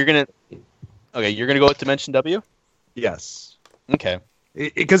 Okay, you're gonna go with Dimension W? Yes. Okay.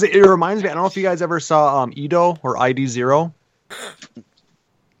 Because it reminds me. I don't know if you guys ever saw Edo or ID0.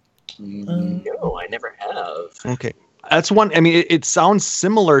 No, I never have. Okay. That's one. I mean, it sounds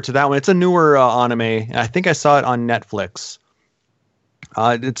similar to that one. It's a newer anime. I think I saw it on Netflix.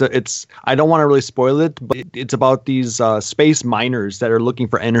 It's. I don't want to really spoil it, but it's about these space miners that are looking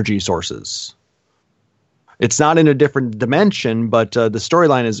for energy sources. It's not in a different dimension, but the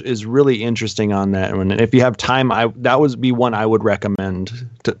storyline is really interesting on that one. And if you have time, that would be one I would recommend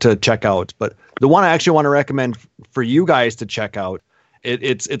to check out. But the one I actually want to recommend for you guys to check out,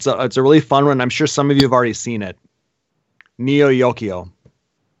 it's a really fun one. I'm sure some of you have already seen it. Neo Yokio.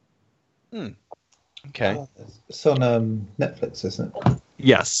 Okay. It's on Netflix, isn't it?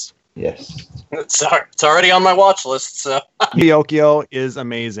 Yes. Yes. It's already on my watch list. So Pinocchio is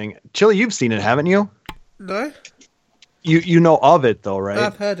amazing. Chili, you've seen it, haven't you? No? You know of it though, right?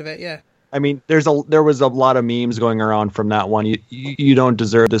 I've heard of it, yeah. I mean, there was a lot of memes going around from that one. You don't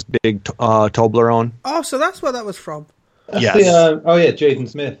deserve this big Toblerone. Oh, so that's where that was from. Yes. Jaden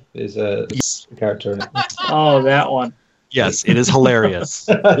Smith is a character in it. Oh, that one. Yes, it is hilarious.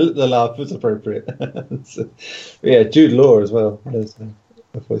 The laugh was appropriate. Yeah, Jude Law as well.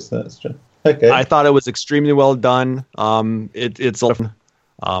 The voice that's true. Okay. I thought it was extremely well done. It's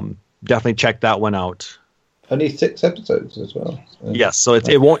definitely check that one out. Only 6 episodes as well. So. Yes, so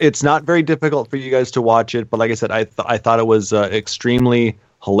it's not very difficult for you guys to watch it, but like I said, I thought it was extremely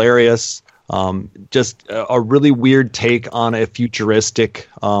hilarious. Just a really weird take on a futuristic,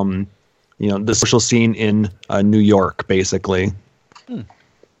 the social scene in New York, basically.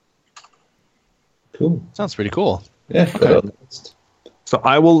 Cool. Sounds pretty cool. Yeah. Okay. So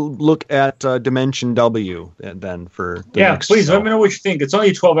I will look at Dimension W then for the next please show. let me know what you think. It's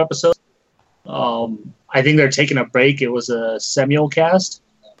only 12 episodes. I think they're taking a break. It was a Samuel cast.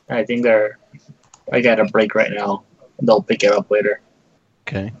 I think I got a break right now. They'll pick it up later.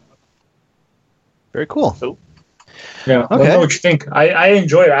 Okay. Very cool. Yeah. Okay. Let me know what you think. I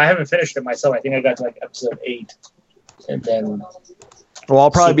enjoyed it. I haven't finished it myself. I think I got to episode 8, and then. Well,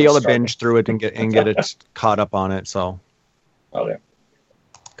 I'll probably be able to Superstar. binge through it and get it caught up on it. So. Okay.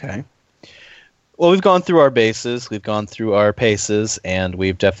 Okay. Well, we've gone through our bases, we've gone through our paces, and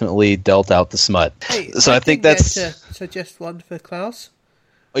we've definitely dealt out the smut. Hey, So I think that's. Suggest one for Klaus.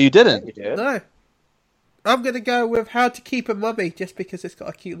 Oh, you didn't? you did. No. I'm going to go with How to Keep a Mummy, just because it's got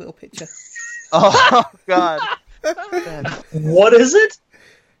a cute little picture. Oh, God. What is it?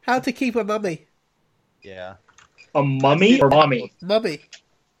 How to Keep a Mummy. Yeah. A mummy or mommy? Mummy.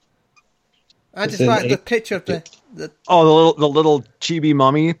 I It's just an like the eight- picture of the Oh, the little chibi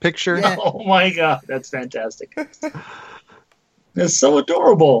mummy picture. Yeah. Oh my god, that's fantastic. That's so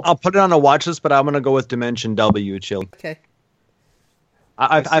adorable. I'll put it on a watch list, but I'm gonna go with Dimension W. Chill. Okay.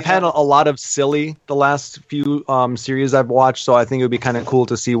 I've had a lot of silly the last few series I've watched, so I think it would be kind of cool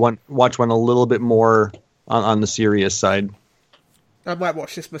to see watch one a little bit more on the serious side. I might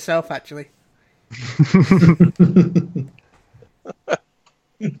watch this myself, actually.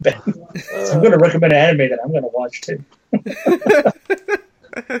 I'm going to recommend an anime that I'm going to watch too.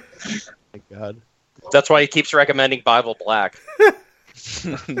 Thank God. That's why he keeps recommending Bible Black.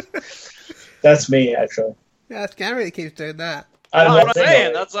 That's me, actually. Yeah, it's Gary that keps doing that. I've No, I'm watched not it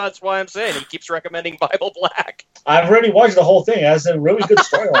saying. already. That's why I'm saying he keeps recommending Bible Black. I've already watched the whole thing. It has a really good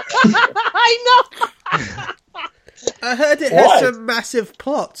storyline. I know. I heard it What? has some massive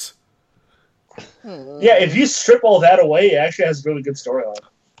plots. Yeah, if you strip all that away, it actually has a really good storyline.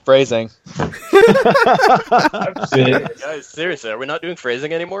 Phrasing. I'm just saying. Guys, seriously, are we not doing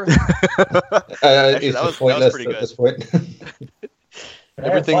phrasing anymore? It's that was pointless pretty at good. this point.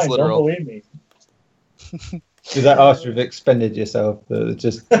 Everything's Fine, literal. Don't believe me. Is that after you've expended yourself?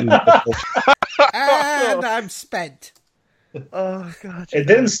 And I'm spent. Oh, God. It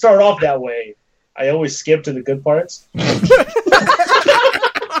didn't start off that way. I always skip to the good parts.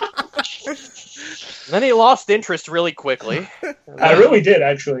 Then he lost interest really quickly. I really did,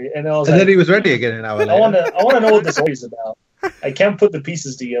 actually. And I was And like, then he was ready again an hour I want later. to know what the story's about. I can't put the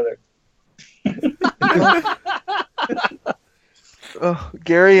pieces together. Oh,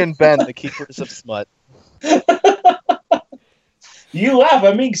 Gary and Ben, the keepers of smut. You laugh.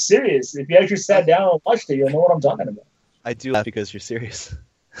 I'm being serious. If you actually sat down and watched it, you'll know what I'm talking about. I do laugh because you're serious.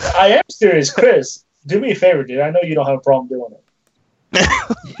 I am serious, Chris. Do me a favor, dude. I know you don't have a problem doing it.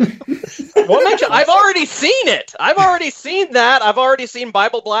 What makes you, I've already seen it. I've already seen that. I've already seen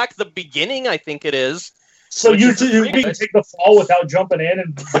Bible Black, the beginning, I think it is. So Which you is the can thing. take the fall without jumping in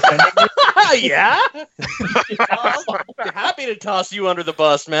and defending me? Yeah? I'm happy to toss you under the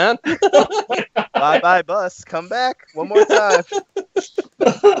bus, man. Bye-bye, bus. Come back one more time.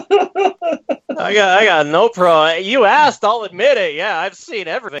 I got no pro. You asked, I'll admit it. Yeah, I've seen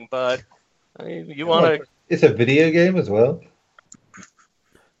everything, but I mean, you want to... It's a video game as well.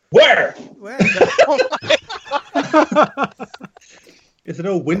 Where? Where? It's an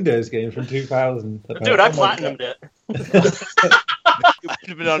old Windows game from 2000. Dude, I platinumed it.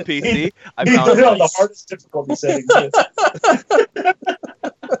 You put it on PC. I You found put it on the it. hardest difficulty setting. Too.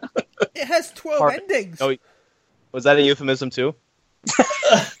 It has 12 Hard- endings. Oh, was that a euphemism too?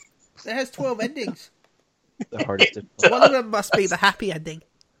 It has 12 endings. The hardest difficulty. One of them must be the happy ending.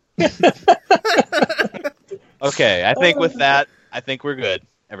 Okay, I think with that, I think we're good,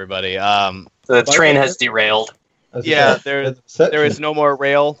 everybody. The train has derailed. Yeah, there is no more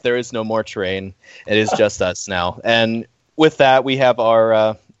rail. There is no more train. It is just us now. And with that, we have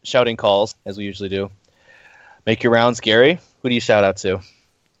our shouting calls, as we usually do. Make your rounds, Gary. Who do you shout out to?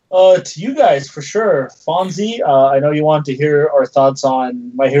 To you guys, for sure. Fonzie, I know you want to hear our thoughts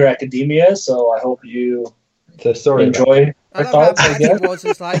on My Hero Academia, so I hope you enjoy our thoughts, I guess.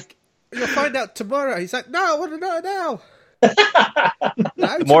 It's like, you'll find out tomorrow. He's like, no, I want to know now.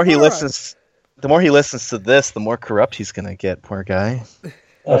 The more he listens to this, the more corrupt he's going to get, poor guy.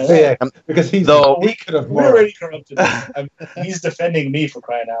 Yeah, because he could have we're already corrupted. He's defending me for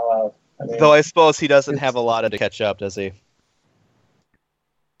crying out loud. Though I suppose he doesn't have a lot to catch up, does he?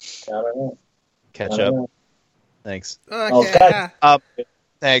 I don't know. Catch up. Thanks. Okay.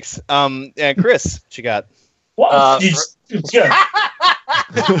 Thanks. And Chris, what you got? What? You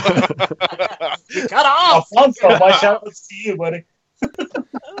cut off. Alfonso, my shout outs to you, buddy.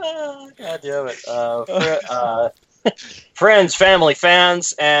 God damn it. Friends, family,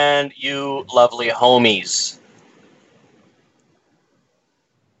 fans, and you lovely homies.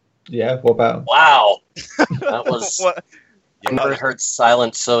 Yeah, what about? Wow. That was... I've never heard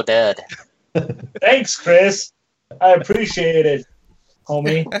silence so dead. Thanks, Chris. I appreciate it,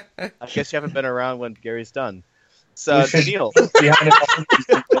 homie. I guess you haven't been around when Gary's done. So, Neil.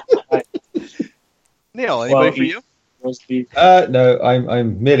 Neil, anybody for you? No,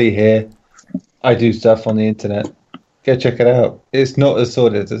 I'm merely here. I do stuff on the internet. Go check it out. It's not as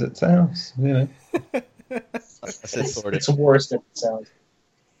sordid as it sounds, you know. It's worse than it sounds.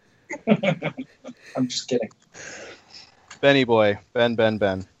 I'm just kidding. Benny boy. Ben.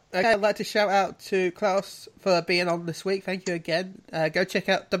 Okay, I'd like to shout out to Klaus for being on this week. Thank you again. Go check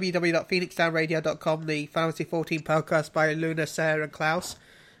out www.phoenixdownradio.com, the Fantasy 14 podcast by Luna, Sarah, and Klaus.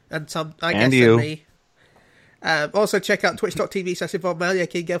 And me. Also check out twitch.tv/InvolvedMail,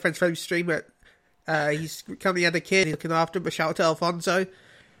 King Girlfriend's Friend streamer. He's currently had a kid, he's looking after him, but shout out to Alfonso.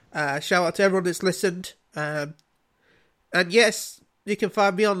 Shout out to everyone that's listened. And yes, you can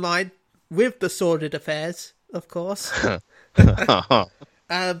find me online with the sordid affairs, of course.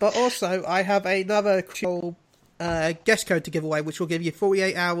 But also, I have another guest code to give away, which will give you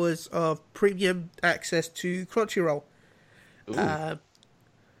 48 hours of premium access to Crunchyroll.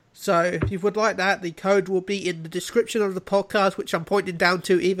 So, if you would like that, the code will be in the description of the podcast, which I'm pointing down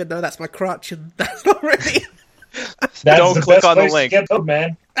to, even though that's my crutch, and that's not really... Don't click on the link.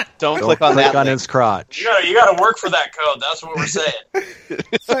 Man. Don't click on that. On his crotch. You got to work for that code. That's what we're saying.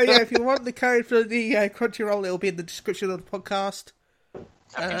 So yeah, if you want the code for the Crunchyroll, it'll be in the description of the podcast.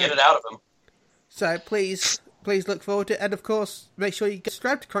 Have to get it out of him. So please look forward to it, and of course, make sure you get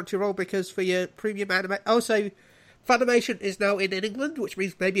subscribed to Crunchyroll because for your premium anime. Also, Funimation is now in England, which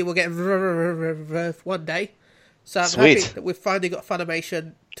means maybe we'll get Verve one day. So I'm happy that we've finally got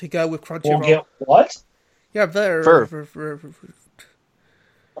Funimation to go with Crunchyroll. We'll get what? Yeah, Verve.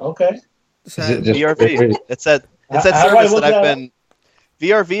 Okay. So, VRV. It's that service that I've been.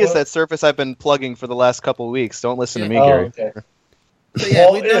 VRV is that service I've been plugging for the last couple of weeks. Don't listen to me, Gary. Okay. So,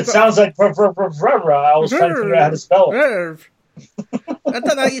 yeah, it sounds like I was trying to figure out how to spell it. Verve. I don't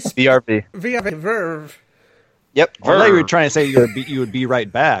know how you spell VRV. Verve. Yep. I thought you were trying to say you would be right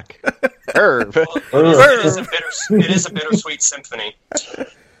back. Verve. It is a bittersweet symphony.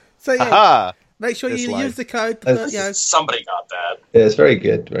 So yeah. Aha. Make sure you use the code. Somebody got that. Yeah, it's very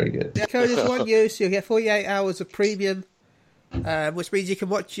good, very good. The code is one use. You'll get 48 hours of premium, which means you can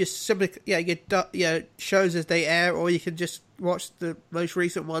watch your shows as they air, or you can just watch the most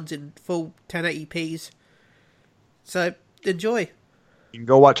recent ones in full 1080p's. So enjoy. You can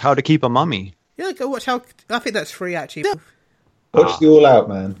go watch How to Keep a Mummy. Yeah, go watch I think that's free actually. Watch the All Out,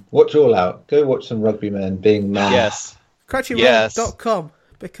 man. Watch All Out. Go watch some rugby men being men. Yes. Crunchyroll.com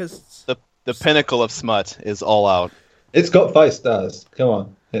because the pinnacle of smut is All Out. It's got 5 stars. Come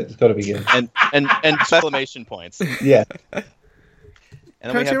on, it's got to be good. and exclamation points. Yeah.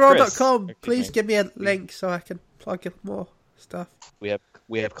 Crunchyroll.com. Please give me a link so I can plug in more stuff. We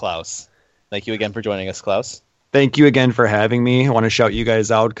have Klaus. Thank you again for joining us, Klaus. Thank you again for having me. I want to shout you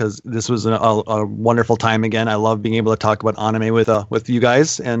guys out because this was a wonderful time again. I love being able to talk about anime with you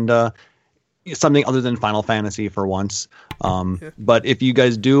guys and something other than Final Fantasy for once. But if you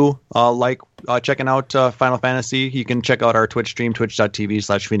guys do like checking out Final Fantasy, you can check out our Twitch stream,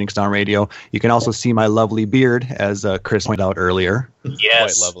 twitch.tv/PhoenixDownRadio. You can also see my lovely beard, as Chris pointed out earlier.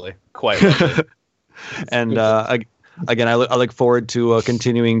 Yes. Quite lovely. And again, I look forward to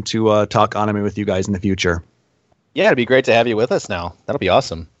continuing to talk anime with you guys in the future. Yeah, it'd be great to have you with us now. That'll be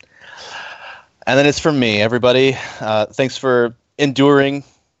awesome. And then it's from me, everybody. Thanks for enduring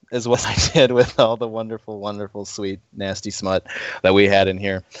as well as I did with all the wonderful, wonderful, sweet, nasty smut that we had in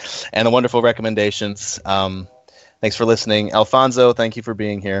here. And the wonderful recommendations. Thanks for listening. Alfonso, thank you for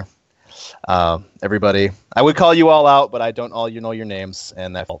being here. Everybody, I would call you all out, but I don't all you know your names,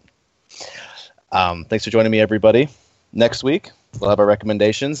 and that's fault. Thanks for joining me, everybody. Next week, we'll have our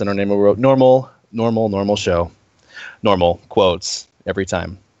recommendations and our normal show. Normal quotes every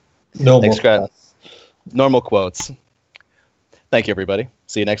time. Thanks, normal quotes. Thank you, everybody.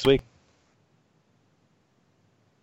 See you next week.